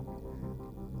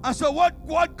 And so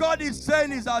what God is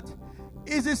saying is that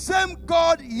is the same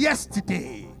God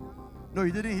yesterday. No,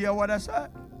 you didn't hear what I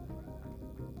said.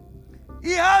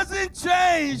 He hasn't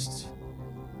changed.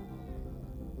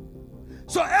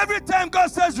 So every time God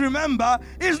says remember,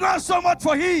 it's not so much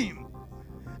for him,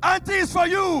 and it's for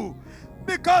you.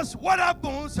 Because what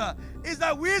happens is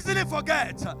that we easily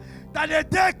forget that a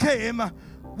day came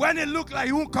when it looked like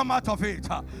you won't come out of it.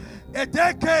 A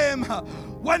day came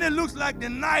when it looks like the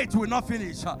night will not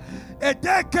finish. A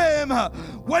day came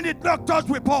when the doctors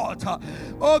report,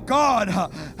 oh God,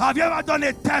 have you ever done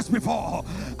a test before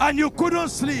and you couldn't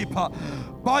sleep?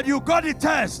 But you got the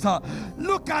test.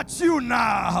 Look at you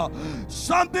now.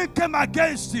 Something came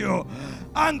against you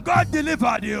and God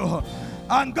delivered you.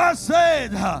 And God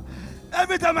said,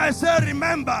 every time I say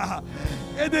remember,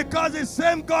 it's because the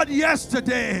same God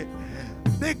yesterday,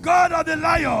 the God of the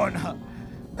lion,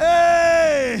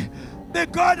 hey, the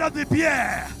God of the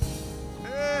bear,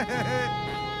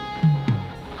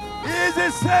 is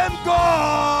the same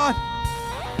God.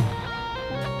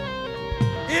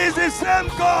 Is the same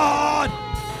God.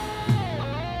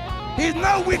 He's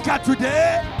not weaker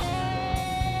today.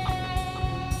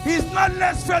 He's not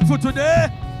less faithful today.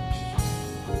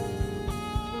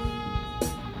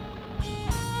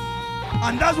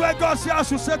 And that's why God says I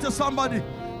should say to somebody,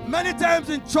 many times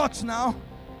in church now,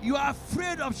 you are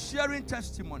afraid of sharing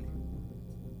testimony.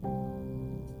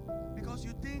 Because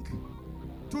you think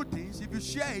two things, if you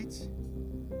share it,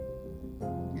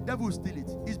 the devil will steal it.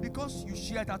 It's because you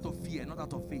share it out of fear, not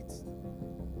out of faith.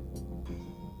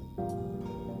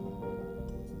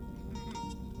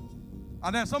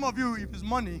 And then some of you, if it's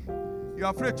money, you're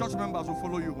afraid church members will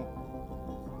follow you home.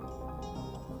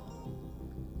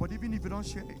 But even if you don't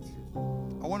share it,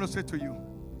 I want to say to you,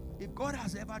 If God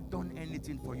has ever done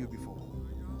anything for you before,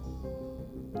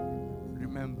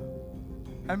 remember.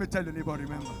 Let me tell your neighbor,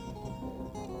 remember.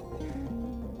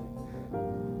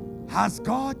 Has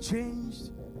God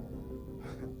changed?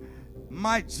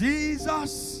 My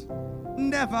Jesus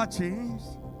never changed.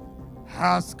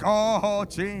 Has God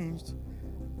changed?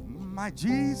 My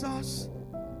Jesus,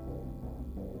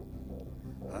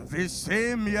 the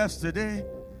same yesterday,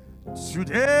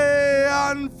 today,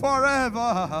 and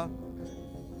forever.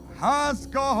 Has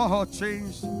God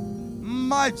changed?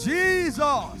 My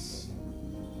Jesus.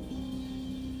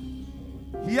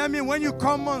 Hear me, when you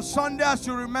come on Sunday, as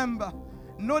you remember,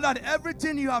 know that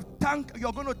everything you have thanked,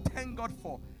 you're going to thank God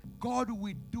for, God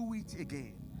will do it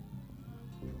again.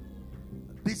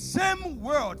 The same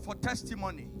word for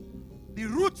testimony, the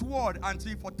root word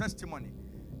until for testimony,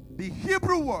 the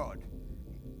Hebrew word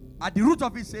at the root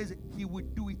of it says he will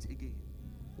do it again.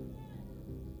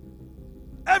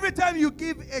 Every time you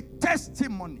give a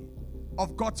testimony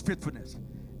of God's faithfulness,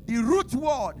 the root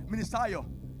word, Minister Ayo,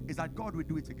 is that God will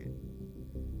do it again.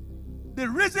 The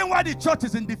reason why the church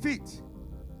is in defeat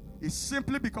is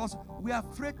simply because we are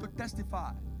afraid to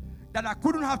testify that I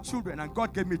couldn't have children and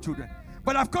God gave me children.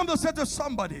 But I've come to say to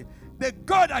somebody, the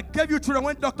God that gave you children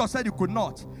when doctor said you could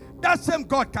not, that same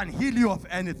God can heal you of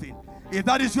anything. If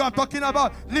that is you I'm talking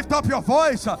about, lift up your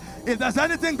voice. If there's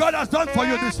anything God has done for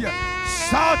you this year,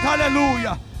 shout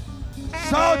hallelujah.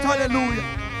 Shout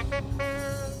hallelujah.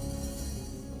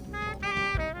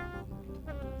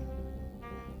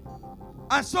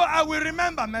 And so I will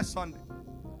remember next Sunday.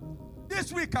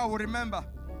 This week I will remember.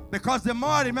 Because the more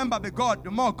I remember the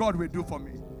more God will do for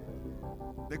me.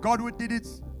 The God who did it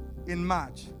in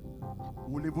March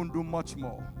will even do much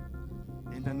more.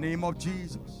 In the name of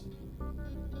Jesus.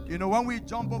 You know, when we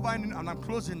jump over, and I'm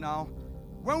closing now.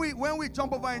 When we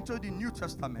jump over into the New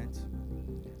Testament,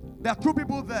 there are two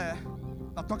people there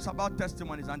that talks about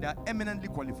testimonies, and they are eminently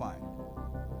qualified.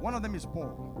 One of them is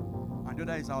Paul, and the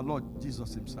other is our Lord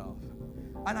Jesus himself.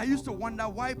 And I used to wonder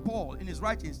why Paul, in his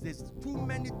writings, there's too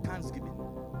many thanksgiving.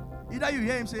 Either you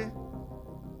hear him say,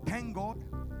 thank God,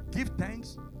 give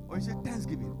thanks, or he say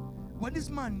thanksgiving. But this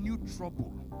man knew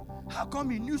trouble. How come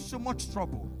he knew so much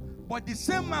trouble? But the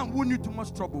same man who knew too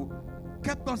much trouble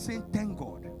kept on saying thank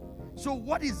God. So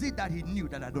what is it that he knew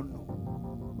that I don't know?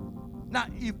 Now,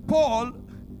 if Paul,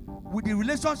 with the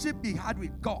relationship he had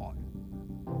with God,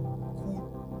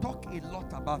 could talk a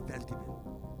lot about thanksgiving,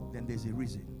 then there's a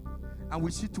reason. And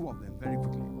we see two of them very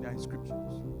quickly. They are in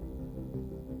scriptures.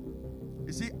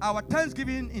 You see, our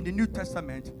thanksgiving in the New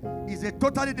Testament is a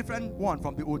totally different one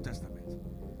from the Old Testament.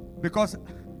 Because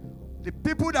the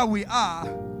people that we are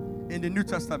in the New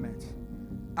Testament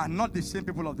are not the same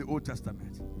people of the Old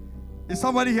Testament. Is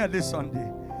somebody here this Sunday?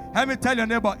 Let me tell your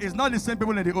neighbor, it's not the same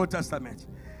people in the Old Testament.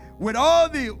 With all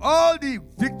the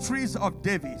victories of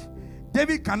David,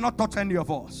 David cannot touch any of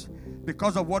us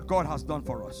because of what God has done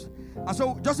for us. And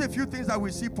so just a few things that we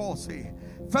see Paul say.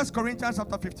 1 Corinthians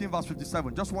chapter 15 verse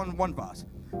 57. Just one verse.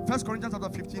 1 Corinthians chapter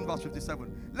 15 verse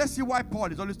 57. Let's see why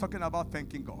Paul is always talking about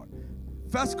thanking God.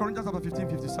 1 Corinthians chapter 15,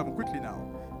 57. Quickly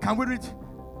now. Can we read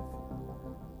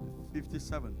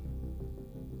 57?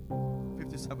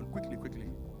 57. Quickly.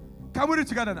 Can we read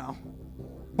together now?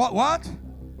 But what?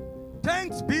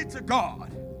 Thanks be to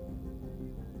God.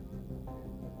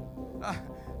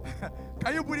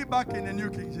 Can you put it back in the New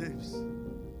King James?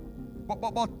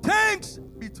 But thanks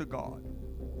be to God.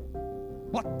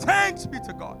 But thanks be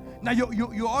to God. Now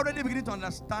you already beginning to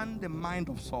understand the mind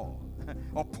of Saul.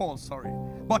 Or Paul, sorry.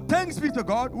 But thanks be to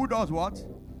God, who does what?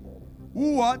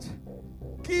 Who what?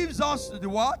 Gives us the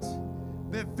what?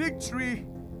 The victory.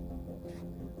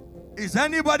 Is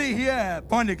anybody here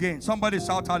born again? Somebody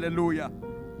shout hallelujah.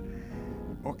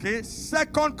 Okay,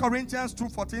 2 Corinthians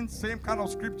 2:14, same kind of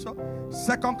scripture.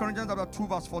 2 Corinthians chapter 2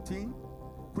 verse 14.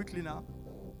 Quickly now.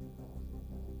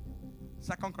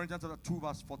 2 Corinthians chapter 2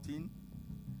 verse 14.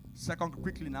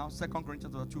 Quickly now. 2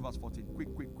 Corinthians chapter 2 verse 14. Quick.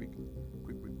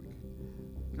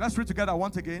 Let's read together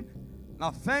once again.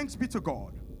 Now thanks be to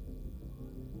God.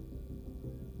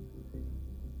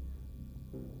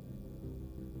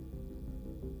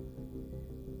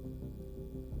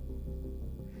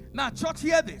 Now church,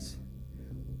 hear this.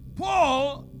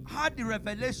 Paul had the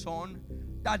revelation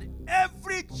that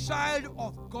every child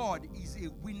of God is a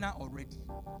winner already.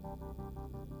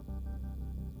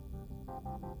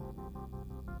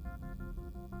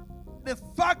 The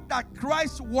fact that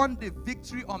Christ won the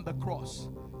victory on the cross,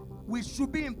 we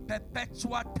should be in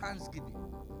perpetual thanksgiving.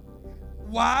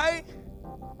 Why?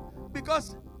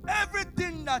 Because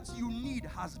everything that you need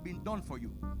has been done for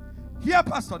you. Here,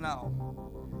 Pastor, now,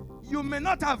 you may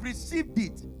not have received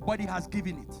it, but he has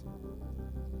given it.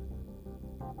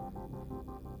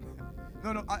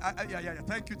 No. Yeah.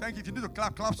 Thank you. If you need to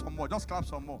clap some more. Just clap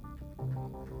some more.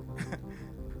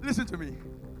 Listen to me.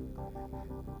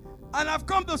 And I've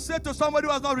come to say to somebody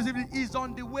who has not received it, he's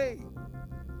on the way.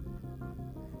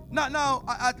 Now,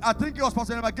 I think it was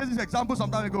Pastor Nema gave this example some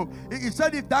time ago. He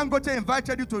said if Dangote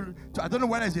invited you to, I don't know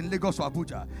whether it's in Lagos or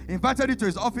Abuja, invited you to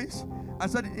his office and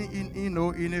said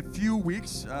in a few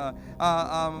weeks,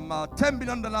 $10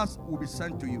 million will be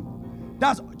sent to you.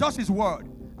 That's just his word.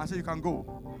 And so you can go.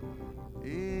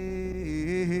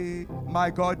 Hey, my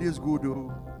God is good.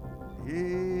 Oh.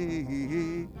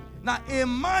 Hey. Now, a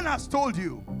man has told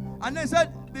you, and they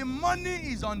said the money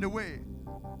is on the way.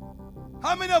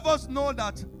 How many of us know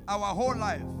that our whole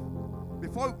life,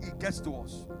 before it gets to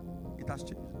us, it has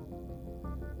changed?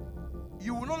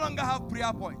 You will no longer have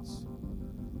prayer points.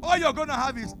 All you're going to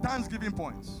have is thanksgiving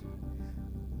points.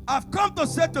 I've come to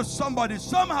say to somebody,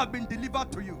 some have been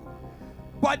delivered to you,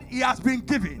 but he has been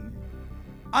given.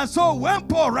 And so when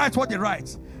Paul writes what he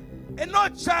writes, no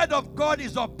child of God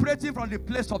is operating from the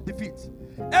place of defeat.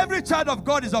 Every child of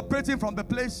God is operating from the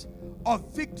place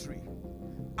of victory.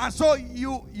 And so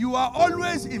you are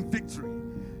always in victory.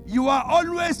 You are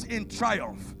always in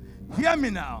triumph. Hear me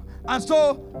now. And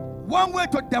so one way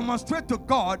to demonstrate to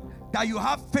God that you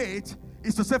have faith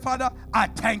is to say, Father, I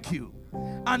thank you.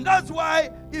 And that's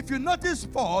why if you notice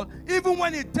Paul, even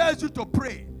when he tells you to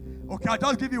pray, okay, I'll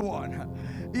just give you one.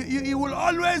 He will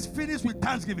always finish with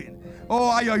thanksgiving. Oh,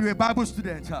 are you a Bible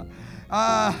student?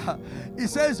 He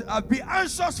says, be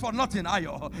anxious for nothing,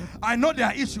 Ayo. I know there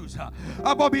are issues,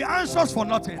 but be anxious for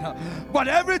nothing. But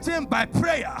everything by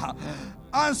prayer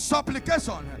and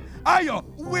supplication, Ayo,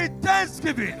 with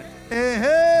thanksgiving.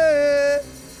 Hey.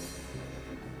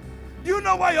 Do you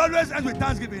know why he always ends with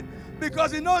thanksgiving?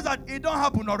 Because he knows that it don't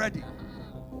happen already.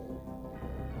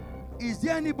 Is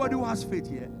there anybody who has faith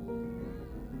here?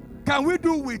 Can we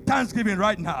do with thanksgiving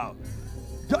right now?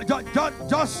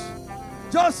 Just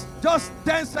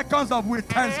 10 seconds of with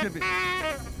thanksgiving.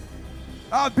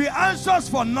 I'll be anxious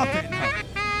for nothing,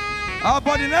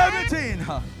 but in everything,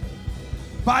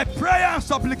 by prayer and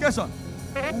supplication,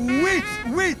 with.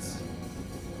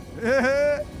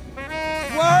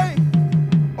 Why?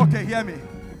 Okay, hear me.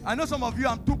 I know some of you,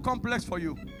 I'm too complex for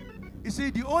you. You see,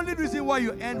 the only reason why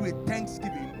you end with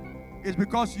thanksgiving is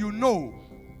because you know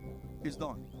it's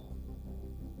done.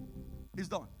 It's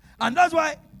done. And that's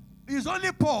why it's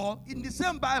only Paul in the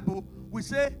same Bible will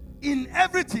say, in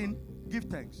everything, give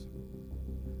thanks.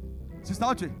 Sister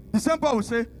Audrey, the same Paul will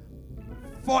say,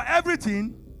 for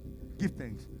everything, give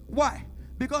thanks. Why?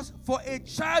 Because for a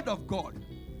child of God,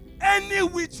 any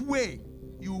which way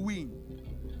you win.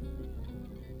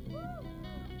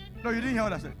 No, you didn't hear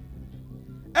what I said.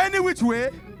 Any which way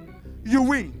you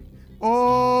win.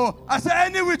 Oh, I said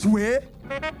any which way.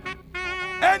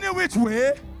 Any which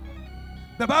way.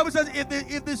 The Bible says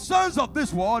if the sons of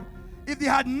this world, if they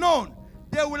had known,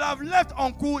 they would have left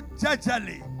Uncle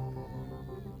jejely.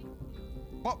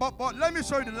 But let me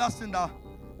show you the last thing that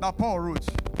Paul wrote.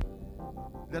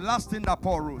 The last thing that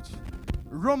Paul wrote.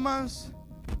 Romans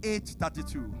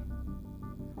 8:32.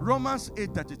 Romans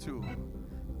 8:32.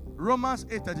 Romans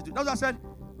 8:32. That's what I said.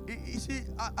 You see,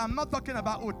 I'm not talking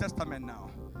about Old Testament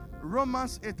now.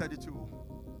 Romans 8:32.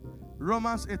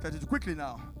 Romans 8:32. Quickly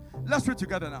now. Let's read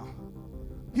together now.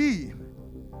 He.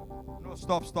 No,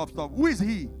 stop. Who is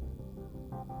he?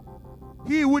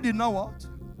 He who did not what?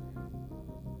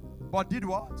 But did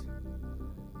what?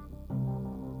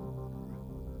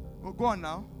 Oh, go on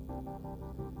now.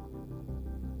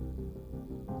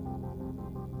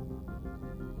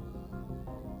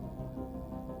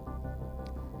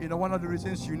 You know, one of the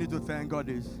reasons you need to thank God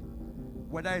is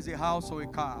whether it's a house or a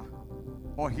car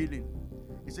or healing.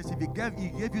 He says if he gave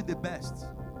you the best.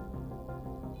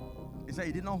 He said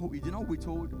he did not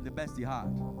withhold the best he had.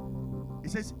 He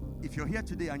says if you're here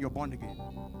today and you're born again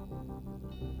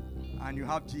and you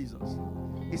have Jesus,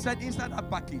 he said inside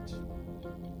that package,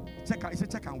 he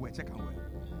said check and wear.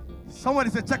 Somebody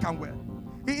said check and wear.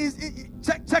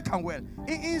 Check and wear.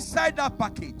 Inside that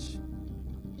package,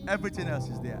 everything else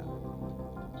is there.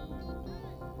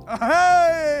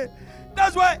 Hey,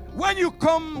 that's why when you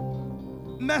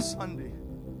come next Sunday,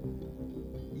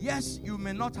 yes, you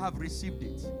may not have received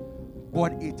it,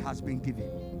 but it has been given.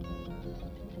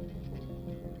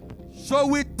 So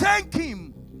we thank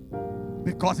him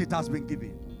because it has been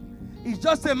given. It's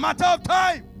just a matter of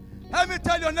time. Let me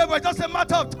tell your neighbor, it's just a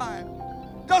matter of time.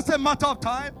 Just a matter of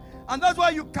time. And that's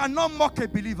why you cannot mock a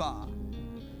believer.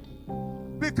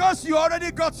 Because you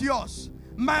already got yours.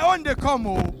 My own they come,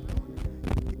 oh.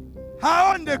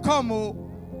 How on they come, oh?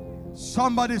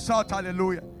 Somebody shout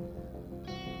hallelujah.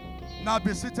 Now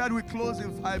be seated. We close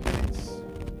in 5 minutes.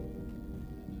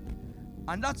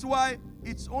 And that's why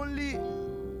it's only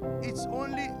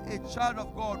a child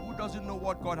of God who doesn't know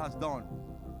what God has done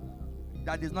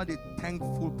that is not a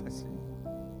thankful person.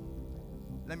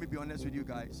 Let me be honest with you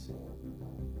guys.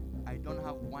 I don't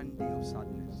have one day of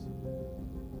sadness.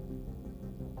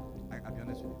 I'll be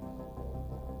honest with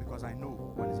you. Because I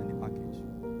know what is in the package.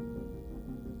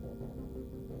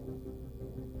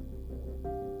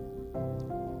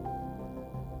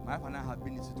 My wife and I have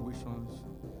been in situations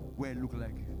where it looked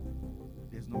like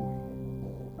there's no way.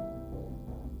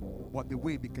 But the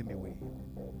way became a way.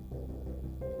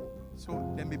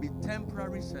 So there may be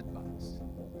temporary setbacks,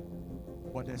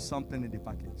 but there's something in the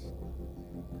package.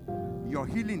 Your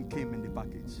healing came in the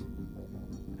package.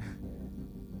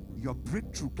 Your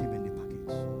breakthrough came in the package.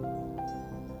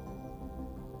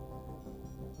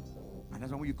 And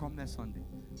that's why when you come next Sunday,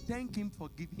 thank Him for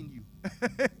giving you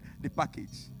the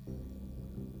package.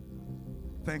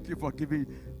 Thank you for giving.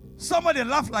 Somebody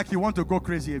laugh like you want to go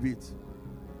crazy a bit.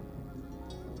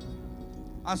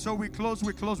 And so we close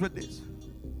with this.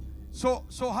 So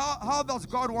how does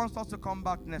God want us to come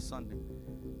back next Sunday?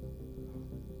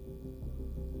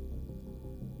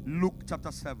 Luke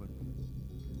chapter 7,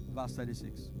 verse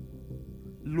 36.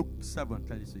 Luke 7,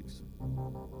 36.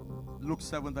 Luke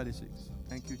 7, 36.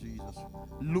 Thank you, Jesus.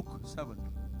 Luke 7.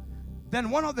 Then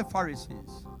one of the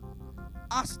Pharisees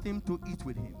asked him to eat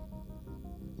with him.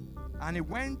 And he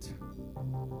went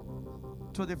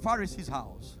to the Pharisee's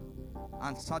house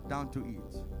and sat down to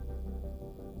eat.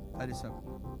 37.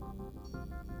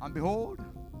 And behold,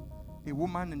 a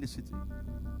woman in the city.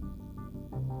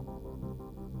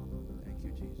 Thank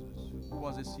you, Jesus. Who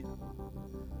was a sinner.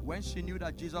 When she knew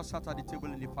that Jesus sat at the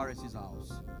table in the Pharisee's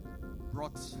house,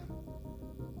 brought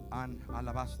an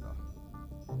alabaster.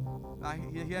 Now,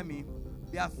 you hear me?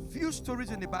 There are few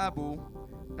stories in the Bible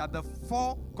that the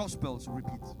 4 Gospels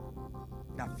repeat.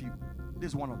 There are few.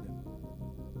 This is one of them.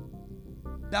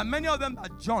 There are many of them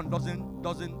that John doesn't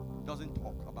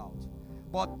talk about.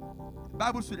 But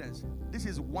Bible students, this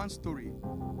is one story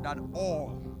that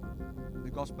all the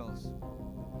Gospels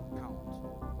count.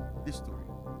 This story.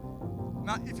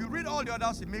 Now, if you read all the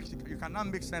others, you cannot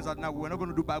make sense that now we're not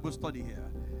going to do Bible study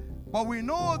here. But we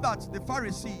know that the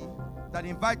Pharisee that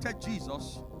invited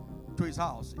Jesus to his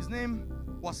house, his name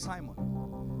was Simon.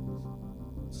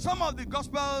 Some of the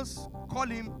Gospels call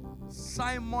him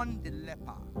Simon the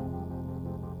leper.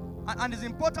 And it's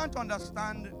important to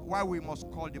understand why we must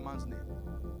call the man's name.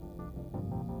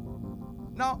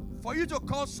 Now, for you to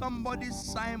call somebody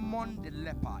Simon the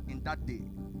leper in that day,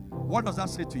 what does that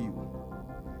say to you?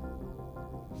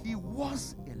 He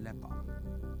was a leper.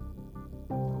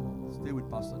 Stay with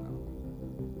Pastor now.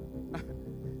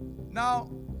 Now,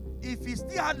 if he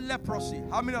still had leprosy,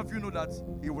 how many of you know that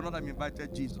he would not have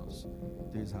invited Jesus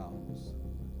to his house?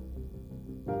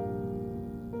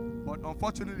 But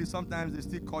unfortunately, sometimes they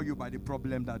still call you by the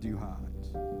problem that you had.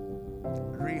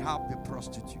 Rahab the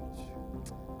prostitute.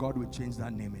 God will change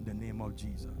that name in the name of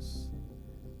Jesus.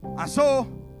 And so,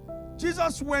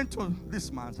 Jesus went to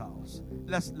this man's house.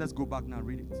 Let's go back now and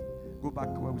read it. Go back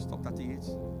where we stopped at 38.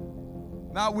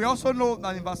 Now, we also know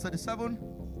that in verse 37,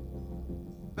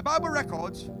 the Bible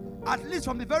records, at least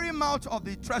from the very mouth of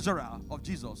the treasurer of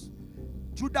Jesus,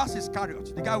 Judas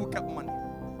Iscariot, the guy who kept money,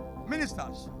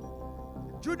 ministers,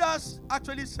 Judas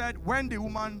actually said when the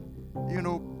woman,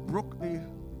 broke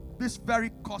this very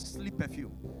costly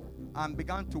perfume and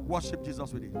began to worship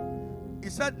Jesus with it, he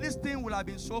said this thing will have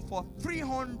been sold for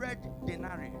 300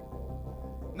 denarii.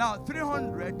 Now,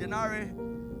 300 denarii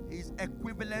is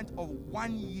equivalent of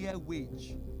 1 year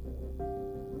wage.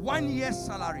 1 year's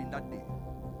salary in that day.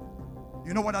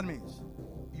 You know what that means?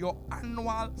 Your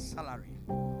annual salary.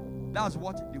 That's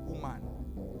what the woman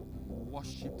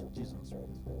worshipped Jesus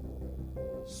with.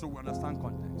 So we understand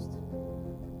context.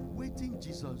 What did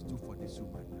Jesus do for this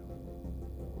woman now?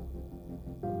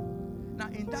 Now,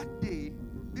 in that day,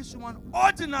 this woman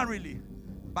ordinarily,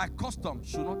 by custom,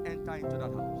 should not enter into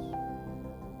that house.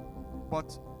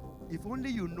 But if only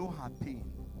you know her pain.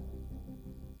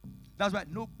 That's why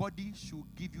nobody should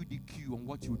give you the cue on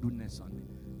what you do next Sunday.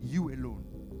 You alone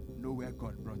know where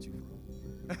God brought you from.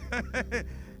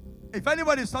 If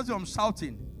anybody starts from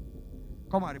shouting,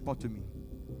 come and report to me.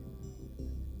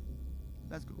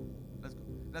 Let's go.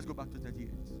 Let's go back to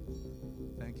 38.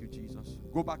 Thank you, Jesus.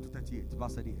 Go back to 38,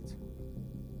 verse 38.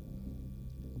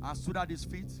 And stood at his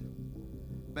feet,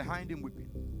 behind him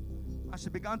weeping. And she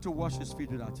began to wash his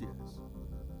feet with her tears,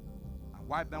 and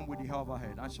wiped them with the hair of her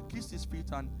head. And she kissed his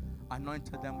feet and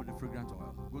anointed them with the fragrant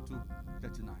oil. Go to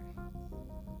 39.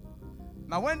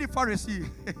 Now when the Pharisee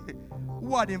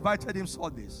who had invited him saw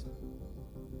this,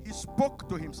 he spoke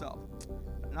to himself.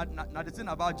 Now the thing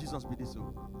about Jesus be this,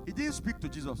 so he didn't speak to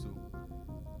Jesus, so,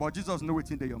 but Jesus knew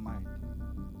it in your mind.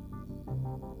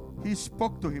 He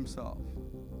spoke to himself,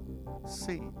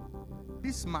 saying,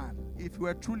 this man, if he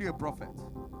were truly a prophet,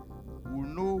 will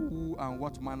know who and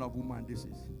what manner of woman this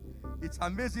is. It's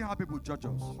amazing how people judge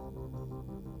us.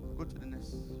 Go to the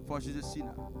next. For she's a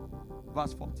sinner.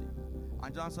 Verse 40.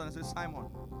 And Johnson says, Simon,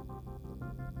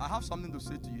 I have something to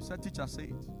say to you. He said, teacher, say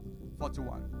it.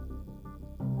 41.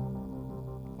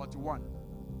 41.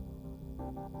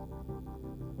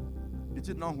 Did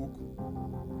it not hook?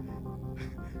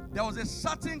 There was a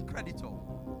certain creditor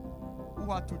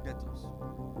who had two debtors.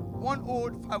 One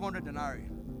owed 500 denarii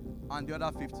and the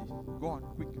other 50. Go on,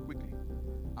 quickly.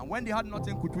 And when they had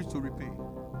nothing with which to repay,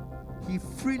 he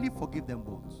freely forgave them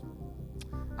both.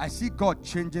 I see God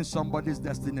changing somebody's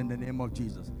destiny in the name of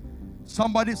Jesus.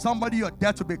 Somebody, your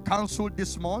debt will be cancelled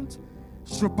this month.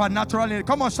 Supernaturally.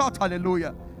 Come on, shout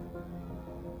hallelujah.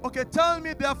 Okay, tell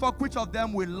me therefore which of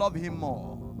them will love him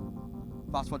more.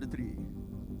 Verse 43.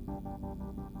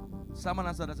 Simon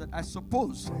answered and said, I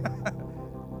suppose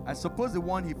the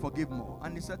one he forgave more.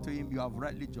 And he said to him, you have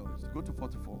rightly judged. Go to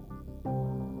 44.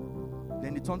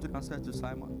 Then he turned to him and said to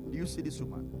Simon, do you see this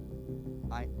woman?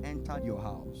 I entered your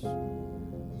house.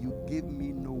 You gave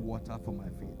me no water for my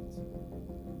feet,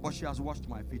 but she has washed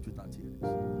my feet with her tears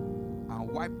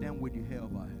and wiped them with the hair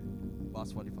of her head.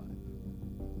 Verse 45.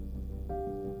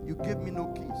 You gave me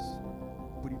no kiss.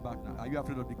 Put it back now. Are you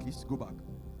afraid of the kiss? Go back.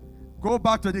 Go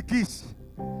back to the kiss.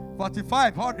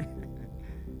 45. Hurry.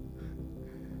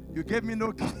 You gave me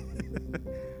no kiss.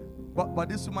 but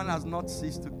this woman has not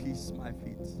ceased to kiss my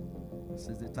feet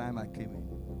since the time I came in.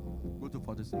 Go to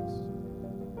 46.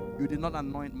 You did not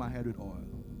anoint my head with oil,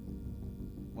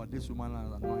 but this woman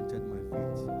has anointed my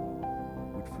feet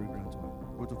with fragrant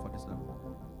oil. Go to 47.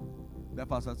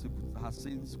 Therefore, her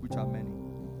sins, which are many,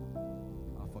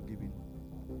 are forgiven.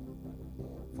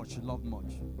 For she loved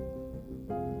much.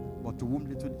 But to whom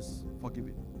little is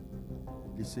forgiven,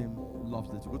 the same loves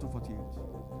little. Go to 48.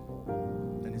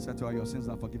 Then he said to her, your sins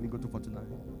are forgiven. Go to 49.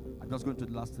 I'm just going to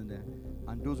the last thing there.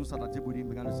 And those who sat at the table with him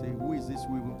began to say, who is this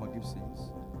who even forgives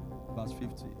sins? Verse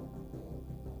 50.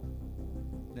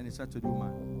 Then he said to the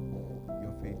woman,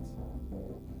 your faith.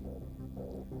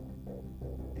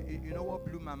 You know what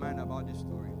blew my mind about this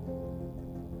story?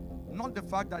 Not the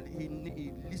fact that he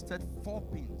listed 4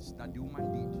 things that the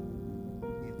woman did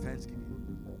in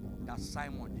Thanksgiving that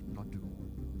Simon did not do.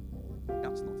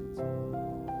 That's not it.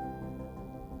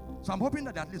 So I'm hoping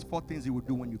that at least 4 things he would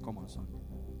do when you come on Sunday.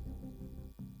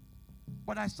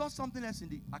 But I saw something else in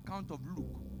the account of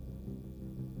Luke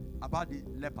about the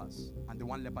lepers and the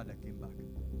one leper that came back.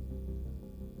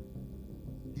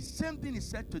 The same thing he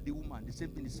said to the woman, the same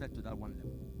thing he said to that one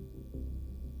leper.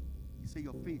 He said,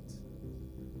 your faith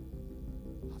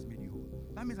has made you whole.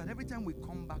 That means that every time we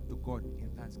come back to God in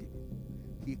Thanksgiving,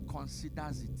 he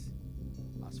considers it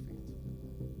as faith.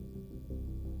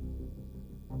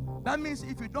 That means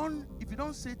if you don't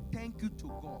say thank you to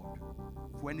God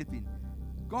for anything,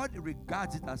 God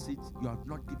regards it as if you have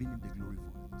not given him the glory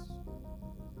for it.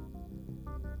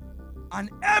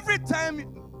 And every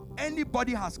time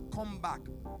anybody has come back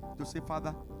to say,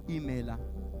 Father, email her,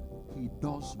 he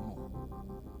does more.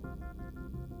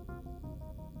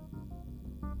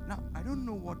 Now, I don't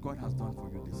know what God has done for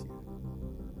you this year.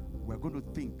 We're going to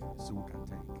think so we can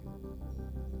thank.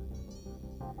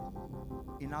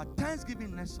 In our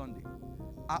Thanksgiving next Sunday,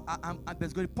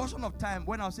 there's going to be a portion of time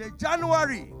when I'll say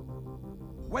January.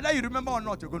 Whether you remember or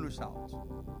not, you're going to shout.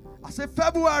 I say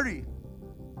February,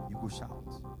 you go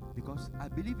shout. Because I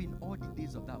believe in all the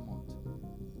days of that month,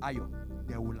 Ayo,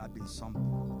 there will have been something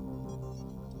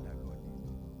that God did.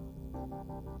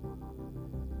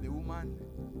 The woman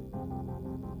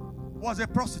was a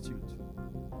prostitute.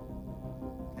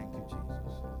 Thank you,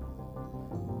 Jesus.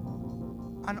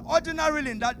 And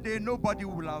ordinarily in that day, nobody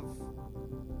would have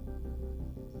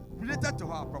related to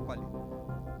her properly.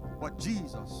 But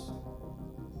Jesus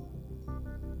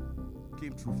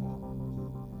came through for her.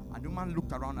 And the woman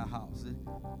looked around her house. Said,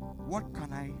 what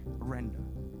can I render?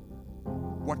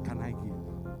 What can I give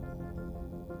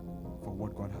for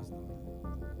what God has done?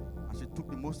 And she took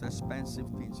the most expensive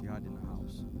things she had in her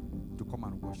house to come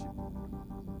and worship God.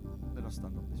 Let us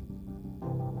stand up this morning.